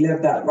 because they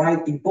lived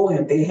upright before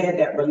him, they had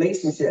that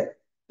relationship.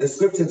 The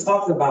scripture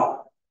talks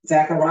about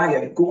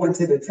Zechariah going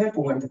to the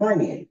temple and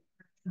praying.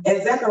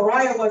 And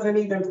Zechariah wasn't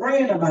even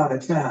praying about a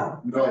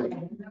child.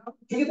 No.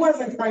 He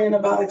wasn't praying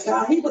about a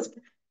child. He was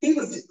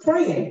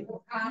praying.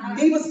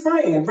 He was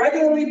praying,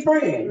 regularly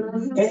praying.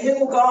 And here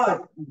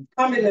God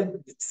coming to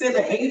send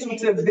an angel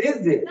to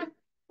visit,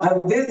 a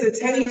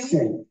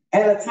visitation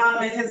at a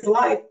time in his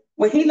life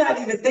when he's not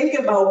even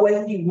thinking about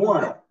what he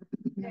wants.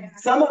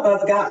 Some of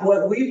us got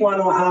what we want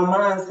on our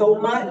minds so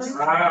much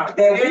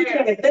that we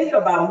can't think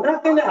about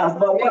nothing else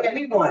but what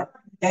we want.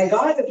 And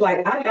God is like,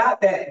 I got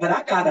that, but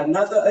I got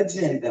another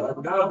agenda.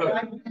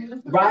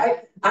 Right?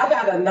 I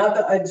got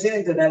another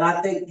agenda that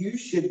I think you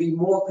should be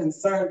more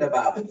concerned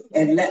about.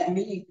 And let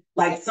me,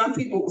 like some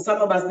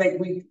of us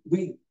think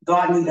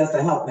God needs us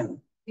to help him.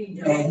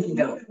 And he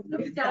don't.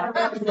 He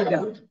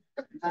don't.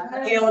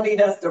 He don't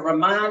need us to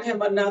remind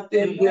him of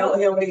nothing. He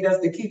don't need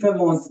us to keep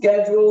him on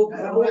schedule.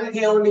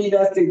 He don't need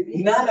us to,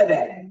 none of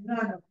that.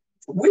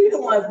 We the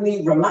ones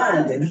need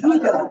reminding. He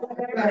don't.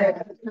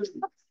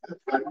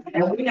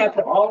 And we have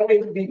to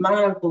always be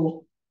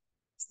mindful,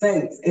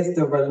 saints, it's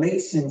the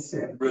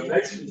relationship.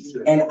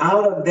 And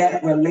out of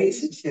that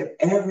relationship,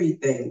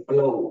 everything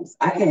flows.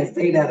 I can't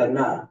say that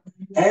enough.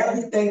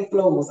 Everything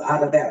flows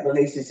out of that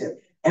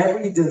relationship.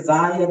 Every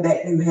desire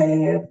that you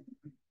have,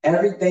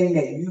 everything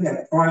that you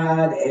have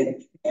cried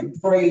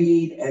and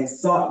prayed and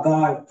sought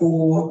God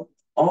for,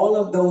 All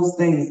of those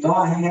things,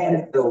 God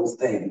has those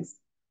things.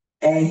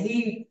 And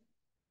he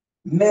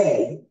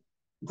may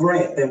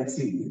grant them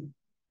to you.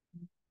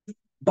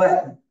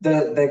 But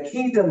the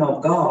kingdom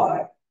of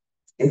God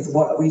is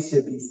what we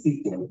should be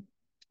seeking.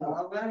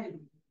 All right.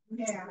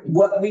 Yeah.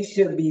 What we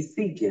should be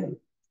seeking.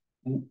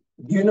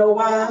 You know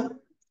why?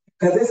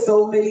 Because there's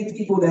so many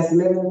people that's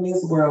living in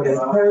this world that's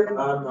hurt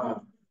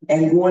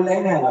and going to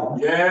hell.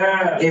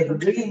 Yeah. If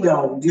we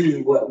don't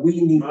do what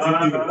we need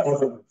to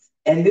do.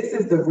 And this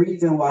is the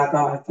reason why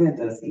God sent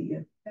us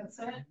here. That's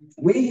it.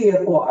 We're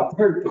here for a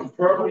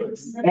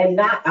purpose. And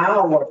not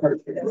our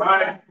purpose.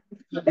 Right.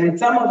 And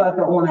some of us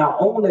are on our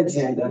own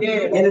agenda.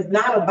 Yeah. And it's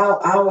not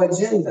about our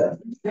agenda.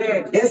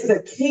 Yeah. It's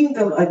the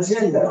kingdom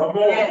agenda.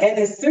 And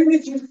as soon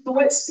as you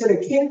switch to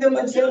the kingdom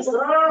agenda,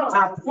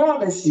 I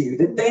promise you,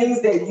 the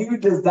things that you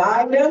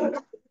desire,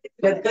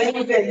 the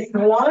things that you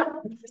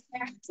want,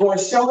 will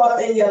show up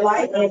in your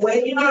life and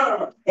wait.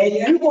 And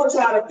you're going to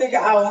try to figure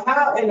out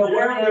how in the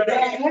world did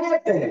that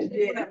happen.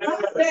 How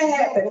did that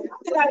happen?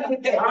 How did I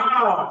get that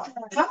job?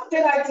 How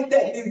did I get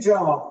that new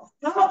job?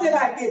 How did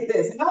I get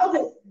this?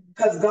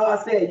 Because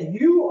God said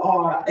you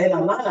are in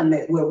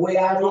alignment with where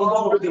I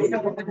need you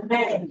to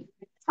be.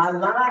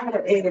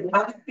 Alignment is,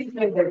 I'm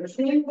speaking the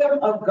kingdom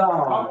of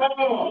God.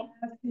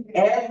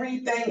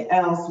 Everything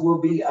else will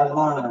be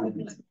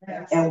aligned.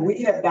 And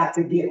we have got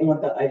to get on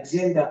the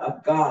agenda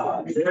of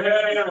God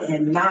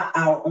and not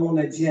our own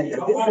agenda.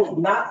 This is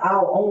not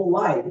our own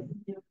life.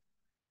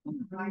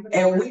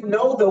 And we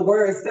know the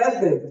word says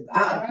this.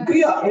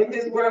 We are in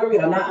this world. We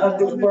are not of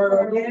this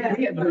world. We have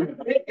been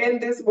in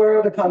this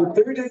world to come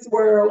through this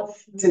world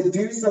to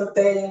do some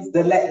things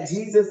to let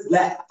Jesus,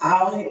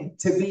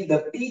 to be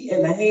the feet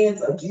and the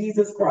hands of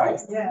Jesus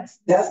Christ. Yes.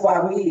 That's why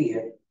we're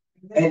here.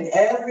 And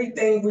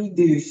everything we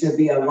do should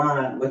be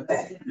aligned with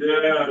that.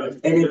 Yeah.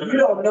 And if you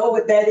don't know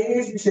what that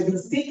is, you should be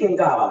seeking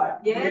God.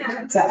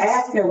 Yeah. To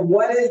ask him,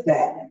 what is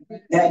that?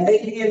 That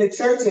may be in the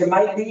church, it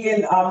might be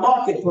in our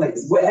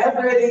marketplace,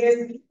 whatever it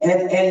is,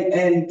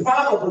 and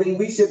probably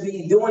we should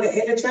be doing it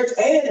in the church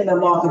and in the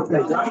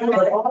marketplace.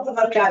 But all of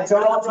us got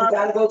jobs, you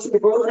gotta go to the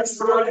grocery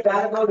store, you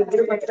gotta go to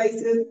different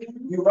places.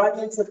 You run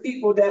into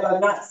people that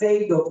are not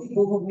saved or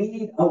people who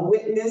need a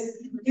witness,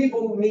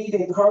 people who need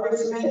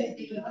encouragement.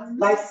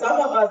 Like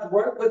some of us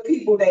work with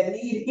people that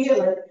need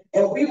healing,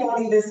 and we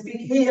won't even speak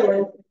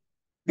healing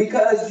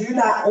because you're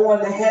not on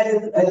the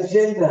heaven's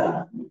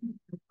agenda.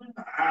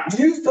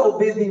 You're so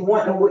busy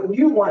wanting what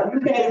you want,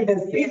 you can't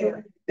even see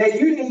that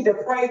you need to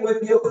pray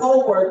with your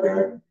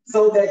coworker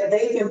so that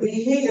they can be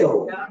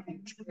healed.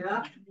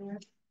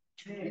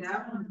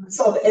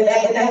 So, and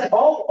that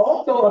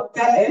also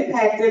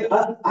impacted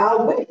us,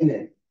 our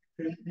witness,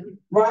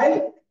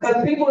 right?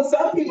 Because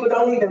some people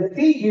don't even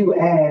see you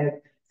as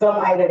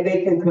somebody that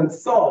they can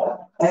consult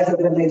as it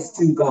relates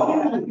to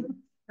God.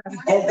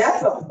 And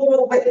that's a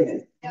poor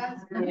witness.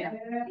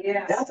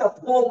 That's a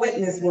poor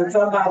witness when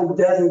somebody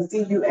doesn't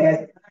see you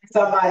as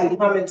somebody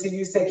coming to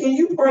you say, can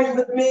you pray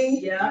with me?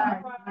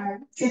 Yeah.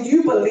 Can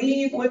you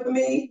believe with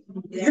me?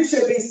 You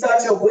should be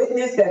such a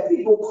witness that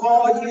people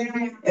call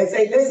you and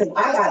say, listen,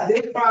 I got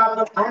this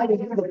problem. I need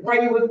you to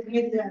pray with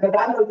me because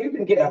I know you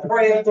can get a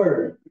prayer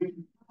through.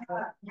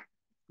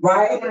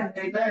 Right?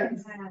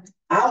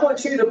 I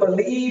want you to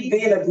believe,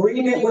 be in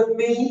agreement with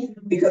me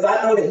because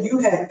I know that you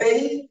have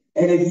faith.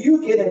 And if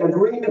you get in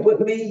agreement with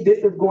me, this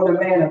is going to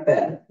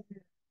manifest.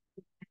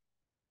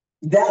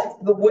 That's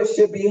what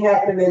should be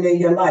happening in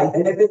your life.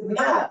 And if it's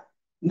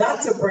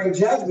not to bring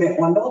judgment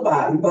on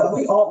nobody, but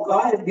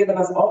God has given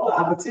us all the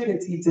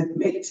opportunity to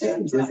make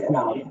changes in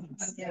our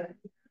lives.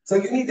 So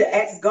you need to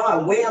ask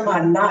God, where am I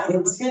not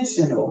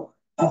intentional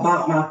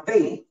about my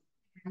faith?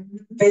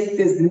 Faith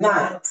is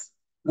not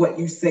what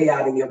you say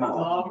out of your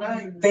mouth.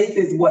 Faith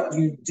is what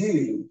you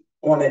do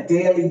on a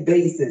daily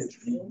basis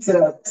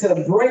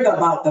to bring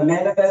about the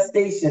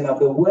manifestation of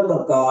the will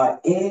of God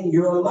in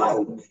your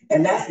life.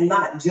 And that's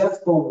not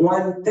just for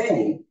one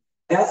thing.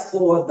 That's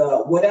for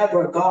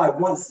whatever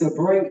God wants to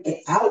bring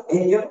out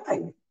in your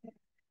life.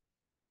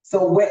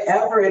 So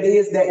wherever it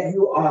is that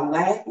you are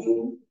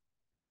lacking,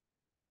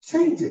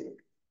 change it.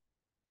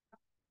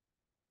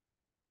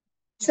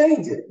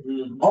 Change it.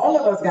 Mm-hmm. All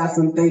of us got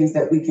some things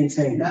that we can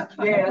change.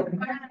 Yeah.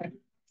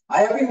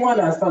 Every one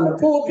of us, from the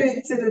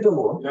pulpit to the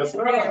door. Yes,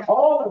 sir.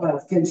 All of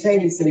us can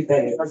change some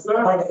things. Yes,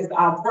 sir. It's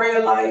our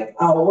prayer life,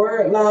 our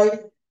word life,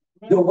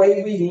 the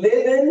way we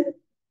live in,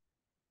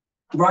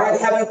 right?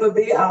 Heaven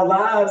forbid our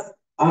lives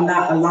are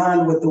not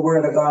aligned with the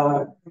word of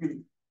God.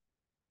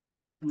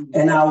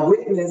 And our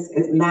witness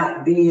is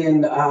not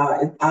being,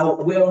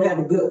 we don't have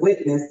a good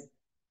witness.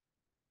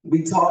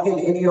 We talking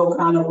any old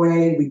kind of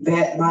way, we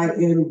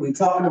backbiting, we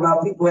talking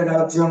about people at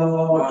our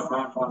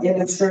job, in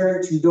the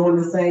church, you doing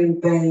the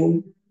same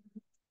thing.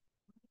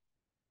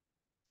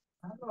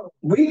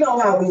 We know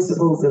how we're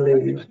supposed to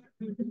live.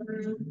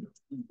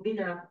 We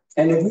know.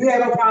 And if you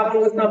have a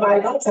problem with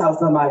somebody, don't tell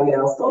somebody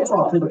else. Go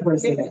talk to the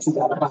person that you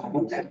got a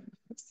problem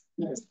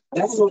with.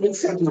 That's what we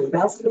should do.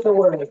 That's what the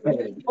word is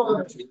saying.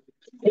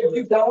 If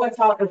you go and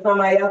talk to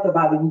somebody else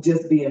about it, you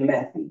just being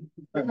messy,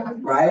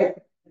 right?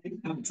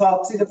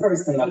 Talk to the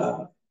person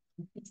about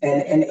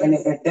it. And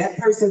if that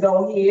person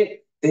don't hear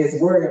it,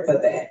 there's word for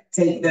that.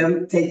 Take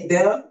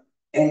them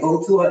and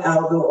go to an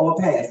elder or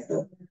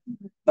pastor.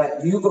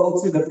 But you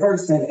go to the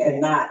person and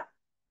not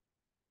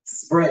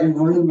spreading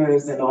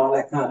rumors and all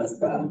that kind of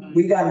stuff.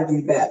 We gotta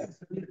do better.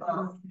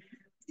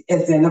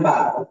 It's in the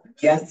Bible.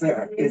 Yes,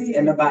 sir. It's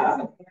in the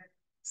Bible.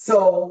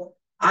 So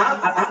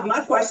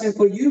my question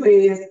for you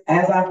is,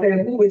 as I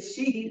said, who is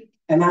she?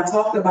 And I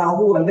talked about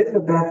who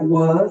Elizabeth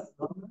was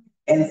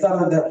and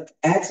some of the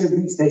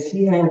attributes that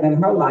she has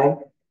in her life.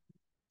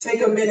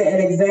 Take a minute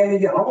and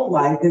examine your own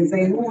life and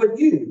say, who are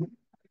you?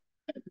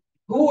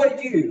 Who are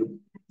you?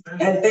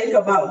 And think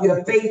about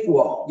your faith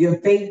walk, your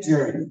faith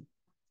journey.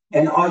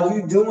 And are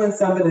you doing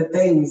some of the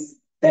things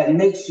that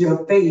makes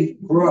your faith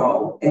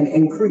grow and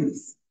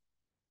increase?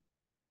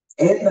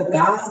 In the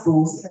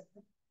Gospels,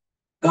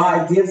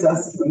 God gives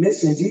us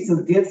permission.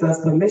 Jesus gives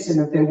us permission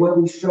to say, where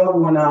we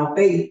struggle in our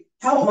faith,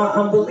 help my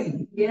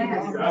unbelief.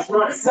 Yes. That's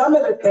right. Some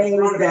of the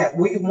things that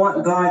we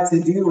want God to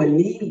do and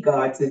need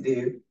God to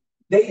do,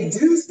 they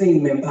do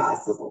seem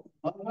impossible.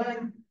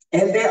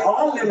 And there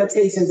are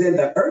limitations in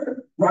the earth,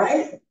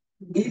 right?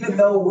 Even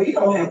though we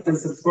don't have to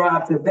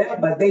subscribe to them,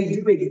 but they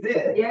do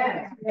exist.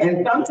 Yes.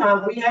 And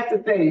sometimes we have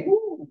to say,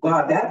 ooh,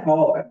 God, that's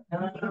hard.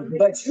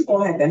 But you're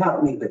going to have to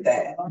help me with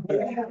that.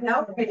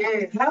 Help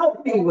me.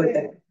 Help me with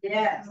that.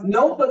 Yes.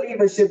 No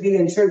believer should be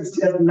in church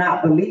just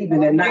not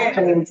believing and not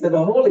praying to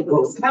the Holy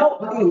Ghost.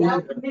 Help me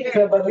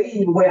to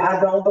believe where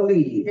I don't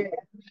believe.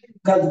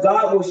 Because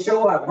God will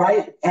show up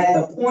right at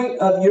the point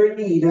of your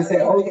need and say,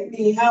 oh, you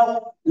need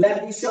help?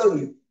 Let me show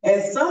you.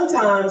 And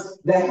sometimes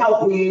the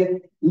help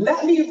is,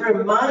 let me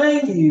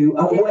remind you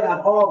of what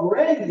I've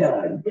already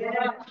done.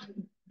 Yes.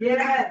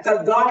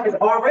 Because God has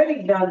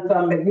already done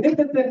some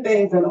magnificent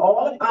things in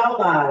all of our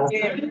lives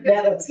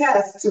that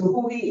attest to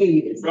who He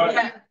is.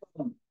 Right.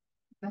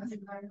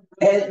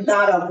 And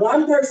not a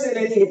one person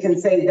in here can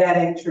say that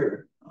ain't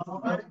true.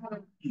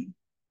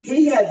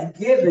 He has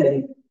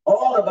given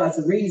all of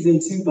us reason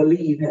to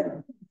believe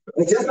Him.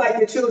 But just like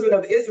the children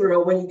of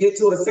Israel, when you get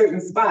to a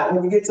certain spot,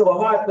 when you get to a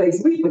hard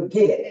place, we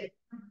forget.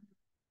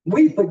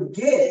 We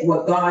forget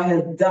what God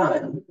has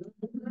done.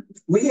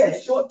 We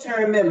have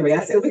short-term memory.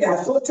 I said we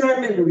got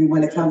short-term memory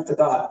when it comes to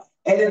God.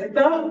 And in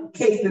some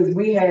cases,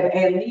 we have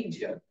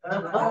amnesia.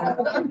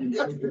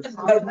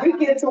 Because we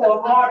get to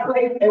a hard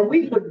place and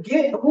we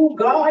forget who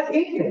God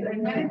is.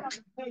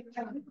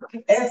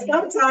 And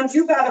sometimes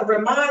you got to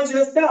remind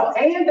yourself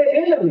and the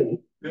enemy,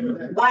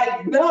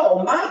 like,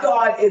 no, my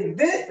God is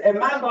this, and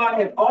my God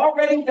has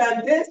already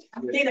done this.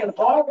 He has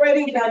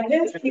already done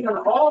this. He has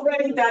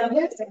already done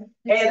this.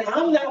 And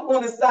I'm not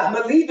going to stop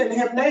believing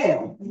Him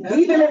now.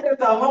 Even if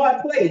it's a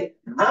hard place,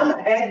 I'm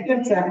asking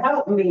Him to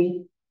help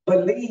me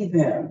believe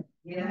Him.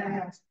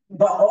 Yes.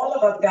 But all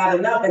of us got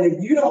enough. And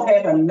if you don't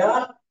have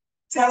enough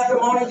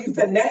testimony, you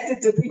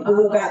connected to people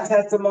who got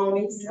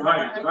testimonies.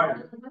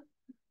 Right.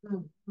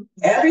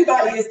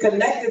 Everybody is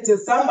connected to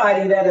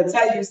somebody that'll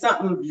tell you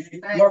something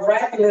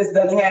miraculous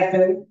that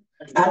happened.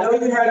 I know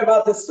you heard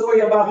about the story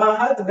about my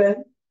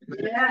husband.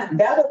 Yeah.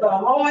 That was a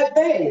hard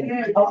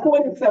thing.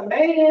 According to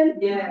man,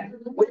 Yeah.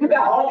 when you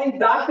got all these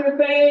doctors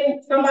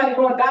saying somebody's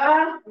gonna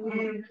die,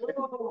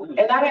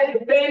 and I had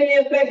to stand there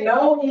and say,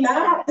 no, he's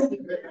not.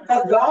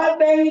 Because God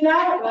said he's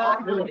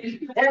not.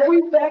 And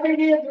we 7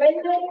 years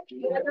later,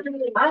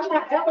 I'm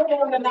not ever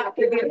going to not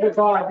forget what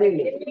God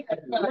did.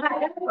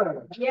 Not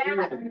ever.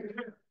 Yeah.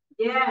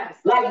 Yes.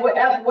 Like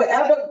whatever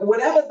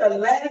the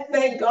last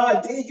thing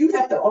God did, you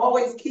have to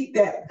always keep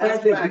that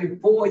present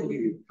before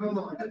you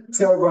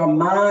to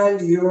remind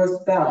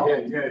yourself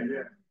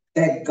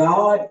that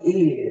God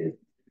is.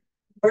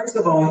 First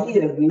of all, He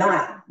is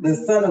not the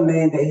Son of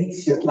Man that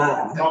He should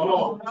lie. Come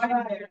on.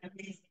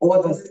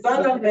 Or the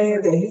Son of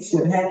Man that He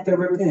should have to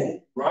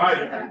repent.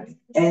 Right.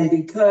 And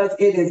because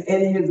it is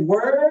in His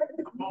word,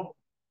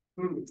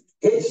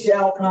 it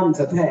shall come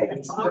to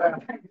pass.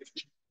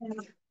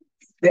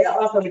 There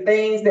are some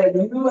things that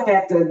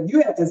you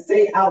have to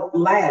say out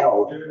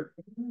loud.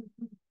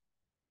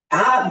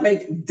 I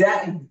make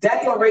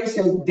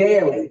declarations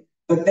daily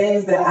for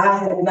things that I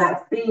have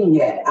not seen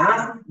yet.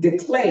 I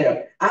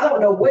declare. I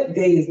don't know what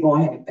day is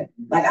going to happen.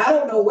 Like, I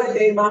don't know what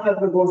day my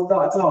husband going to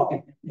start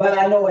talking, but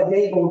I know a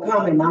day going to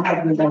come and my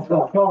husband going to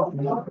start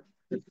talking.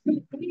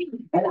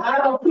 And I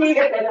don't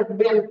care that it's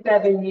been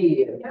 7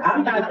 years.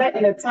 I'm not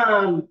letting the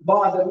time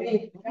bother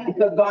me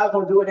because God's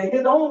gonna do it in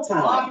His own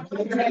time.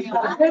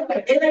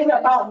 It ain't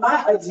about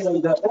my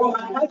agenda or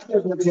my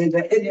husband's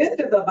agenda. This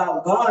is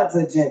about God's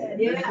agenda.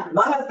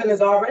 My husband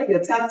is already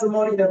a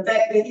testimony to the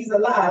fact that he's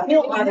alive. He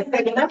don't gotta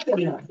say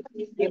nothing else.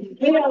 He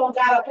don't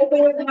gotta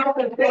open his mouth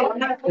and say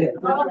nothing.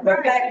 The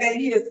fact that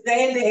he is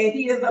standing and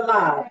he is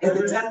alive is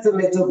a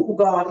testament to who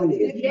God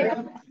is.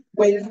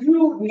 When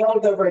you know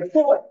the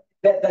report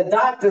that the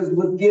doctors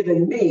was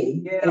giving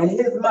me and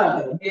his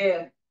mother,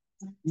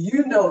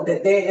 you know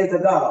that there is a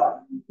God.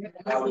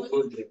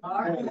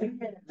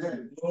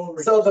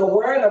 So the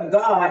word of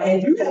God,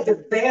 and you have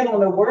to stand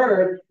on the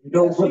word,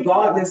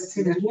 regardless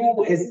to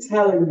who is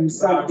telling you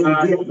something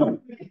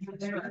different.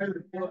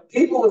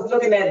 People was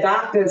looking at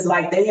doctors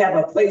like they have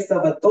a place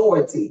of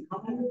authority.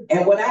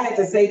 And what I had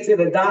to say to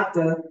the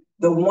doctor,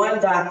 the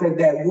one doctor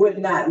that would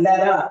not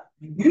let up,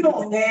 you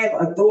don't have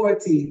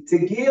authority to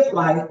give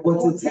life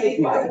or to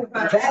take life.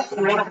 That's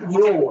not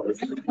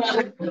yours.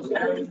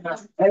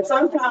 And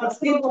sometimes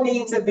people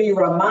need to be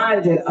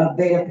reminded of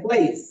their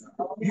place.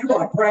 You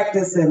are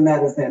practicing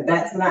medicine.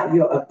 That's not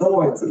your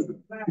authority.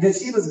 Because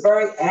she was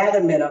very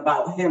adamant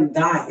about him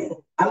dying.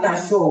 I'm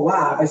not sure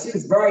why, but she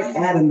was very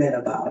adamant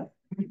about it.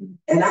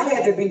 And I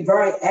had to be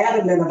very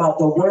adamant about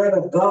the word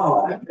of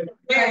God.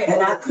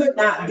 And I could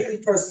not be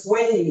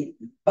persuaded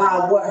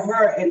by what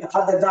her and the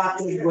other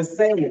doctors were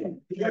saying.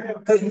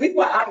 Because we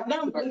were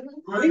outnumbered.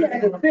 We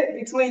had to sit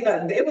between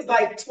them. It was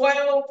like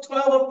 12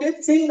 or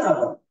 15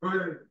 of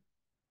them.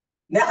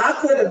 Now, I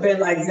could have been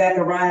like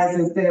Zacharias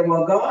and said,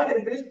 well, God,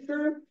 is this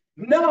true?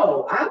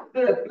 No, I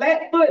stood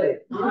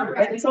flat-footed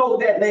and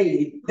told that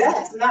lady,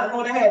 that's not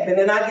going to happen.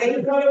 And I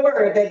gave her the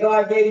word that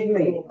God gave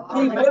me.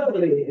 He will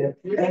live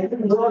and he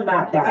will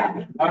not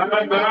die.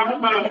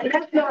 And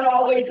that's not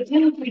always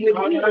easy to do,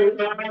 but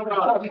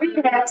we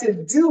have to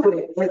do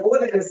it in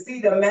order to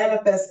see the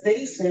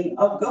manifestation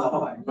of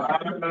God.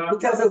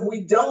 Because if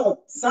we don't,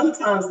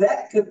 sometimes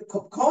that could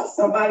cost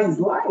somebody's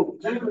life.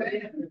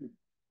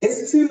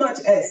 It's too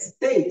much at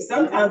stake.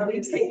 Sometimes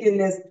we take in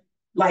this,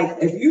 like,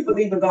 if you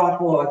believe in God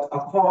for a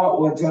car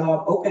or a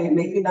job, okay,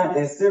 maybe not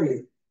that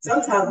serious.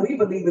 Sometimes we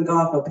believe in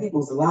God for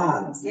people's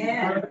lives.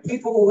 Yeah.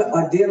 People who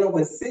are dealing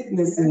with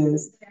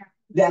sicknesses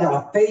that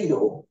are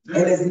fatal,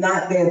 and it's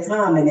not their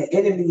time, and the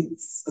enemy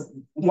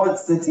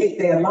wants to take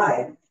their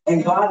life.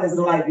 And God is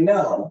like,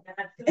 no.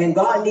 And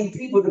God needs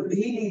people to,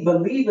 he needs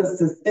believers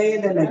to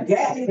stand in the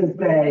gap and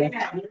say,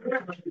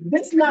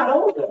 it's not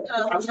over.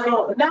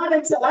 Not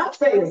until I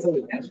say it's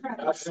over.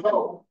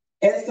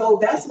 And so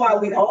that's why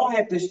we all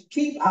have to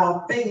keep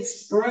our faith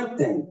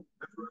strengthened.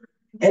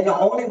 And the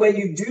only way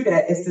you do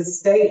that is to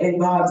stay in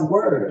God's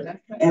word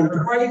and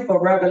pray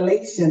for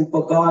revelation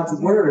for God's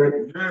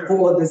word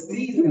for the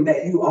season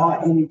that you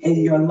are in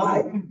your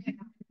life.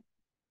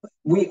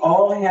 We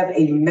all have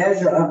a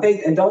measure of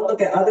faith, and don't look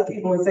at other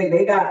people and say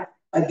they got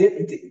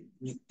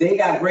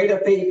greater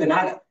faith than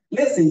I got.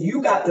 Listen,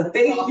 you got the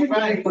faith you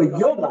need for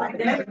your life.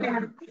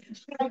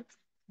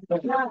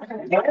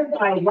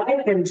 Everybody's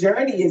life and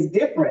journey is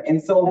different,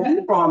 and so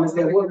he promised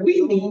that what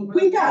we need,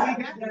 we got.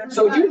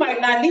 So you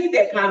might not need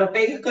that kind of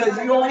faith because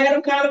you don't have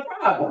them kind of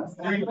problems,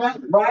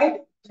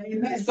 right?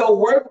 So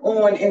work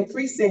on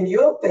increasing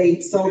your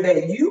faith so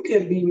that you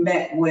can be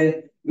met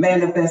with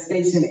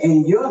manifestation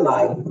in your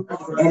life.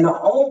 And the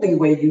only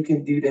way you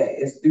can do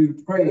that is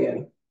through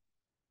prayer.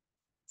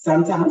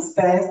 Sometimes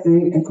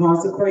fasting and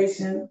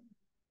consecration,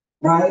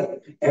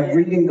 right? And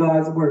reading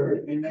God's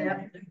word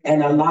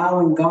and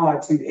allowing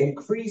God to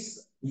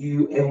increase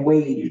you in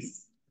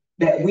ways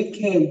that we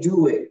can't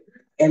do it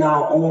in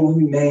our own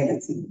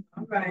humanity.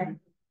 Right.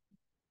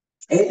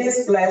 In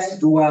this flesh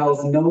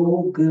dwells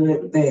no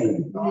good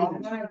thing.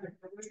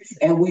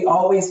 And we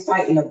always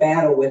fighting a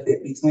battle with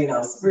it between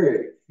our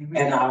spirit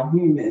and our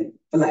human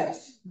flesh.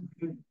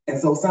 And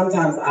so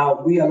sometimes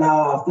we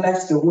allow our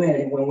flesh to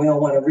win when we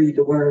don't want to read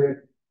the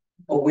word,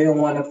 or we don't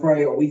want to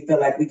pray, or we feel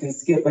like we can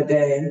skip a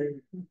day.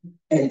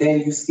 And then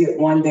you skip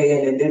one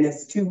day, and then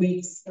it's 2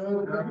 weeks,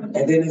 and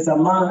then it's a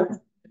month.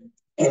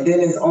 And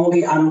then it's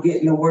only I'm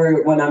getting the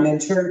word when I'm in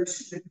church,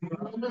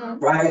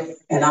 right?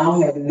 And I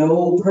don't have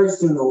no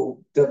personal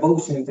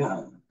devotion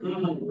time.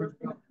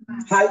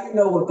 How you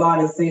know what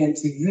God is saying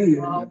to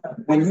you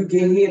when you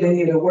get here to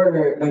hear the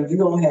word, when you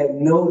don't have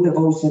no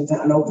devotion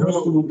time, no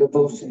personal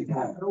devotion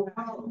time?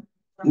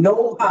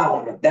 No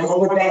power. That's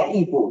what that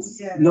equals.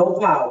 No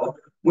power.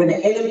 When the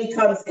enemy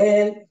comes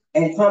in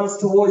and comes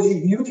towards you,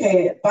 you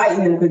can't fight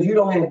him because you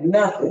don't have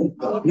nothing.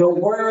 No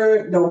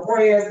word, no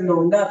prayers,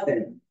 no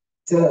nothing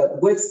to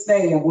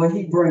withstand what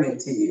he bringing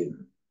to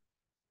you.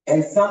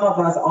 And some of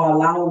us are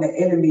allowing the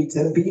enemy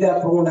to beat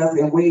up on us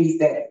in ways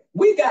that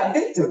we got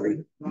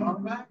victory.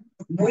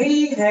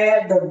 We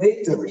have the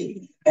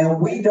victory,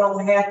 and we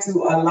don't have to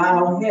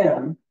allow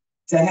him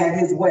to have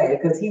his way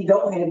because he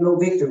don't have no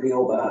victory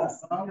over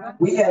us.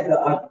 We have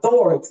the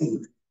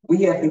authority.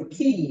 We have the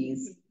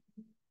keys.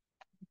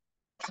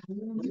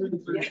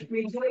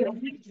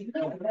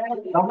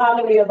 So how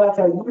many of us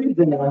are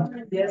using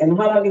them, and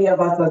how many of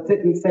us are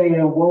sitting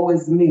saying, woe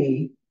is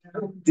me,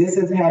 this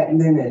is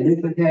happening, and this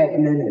is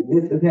happening, and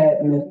this is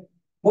happening?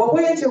 Well,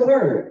 where's your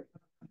word?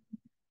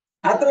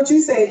 I thought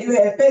you said you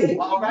had faith.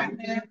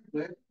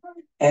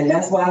 And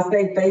that's why I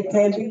say faith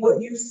can't be what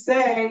you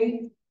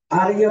say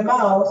out of your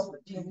mouth.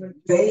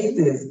 Faith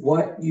is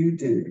what you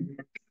do.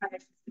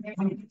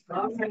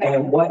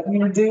 And what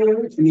you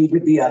do needs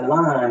to be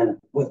aligned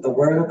with the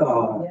word of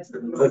God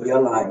for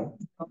your life.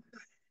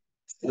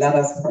 Let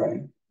us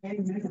pray.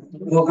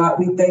 Lord God,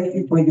 we thank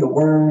you for your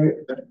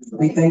word.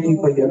 We thank you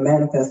for your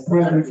manifest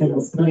presence in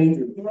this place.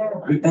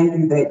 We thank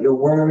you that your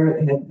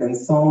word has been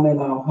sown in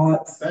our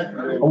hearts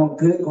on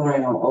good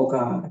ground, oh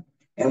God.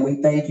 And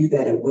we thank you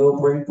that it will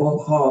bring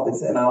forth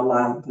harvest in our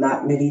life,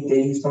 not many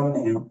days from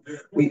now.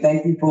 We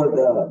thank you for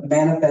the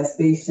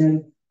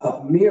manifestation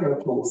of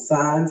miracles,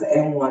 signs,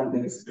 and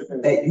wonders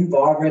that you've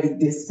already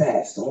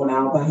dispatched on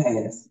our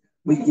behalf.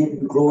 We give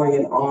you glory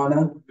and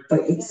honor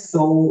for each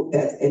soul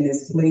that's in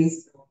this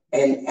place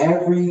and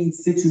every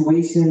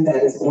situation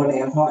that is on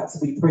their hearts.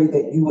 We pray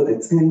that you would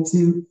attend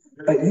to,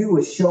 but you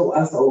would show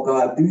us, oh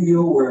God, through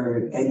your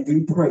word and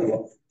through prayer,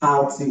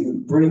 how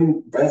to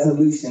bring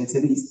resolution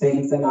to these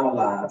things in our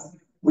lives.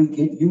 We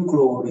give you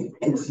glory.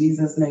 In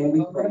Jesus' name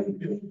we pray.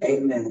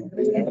 Amen.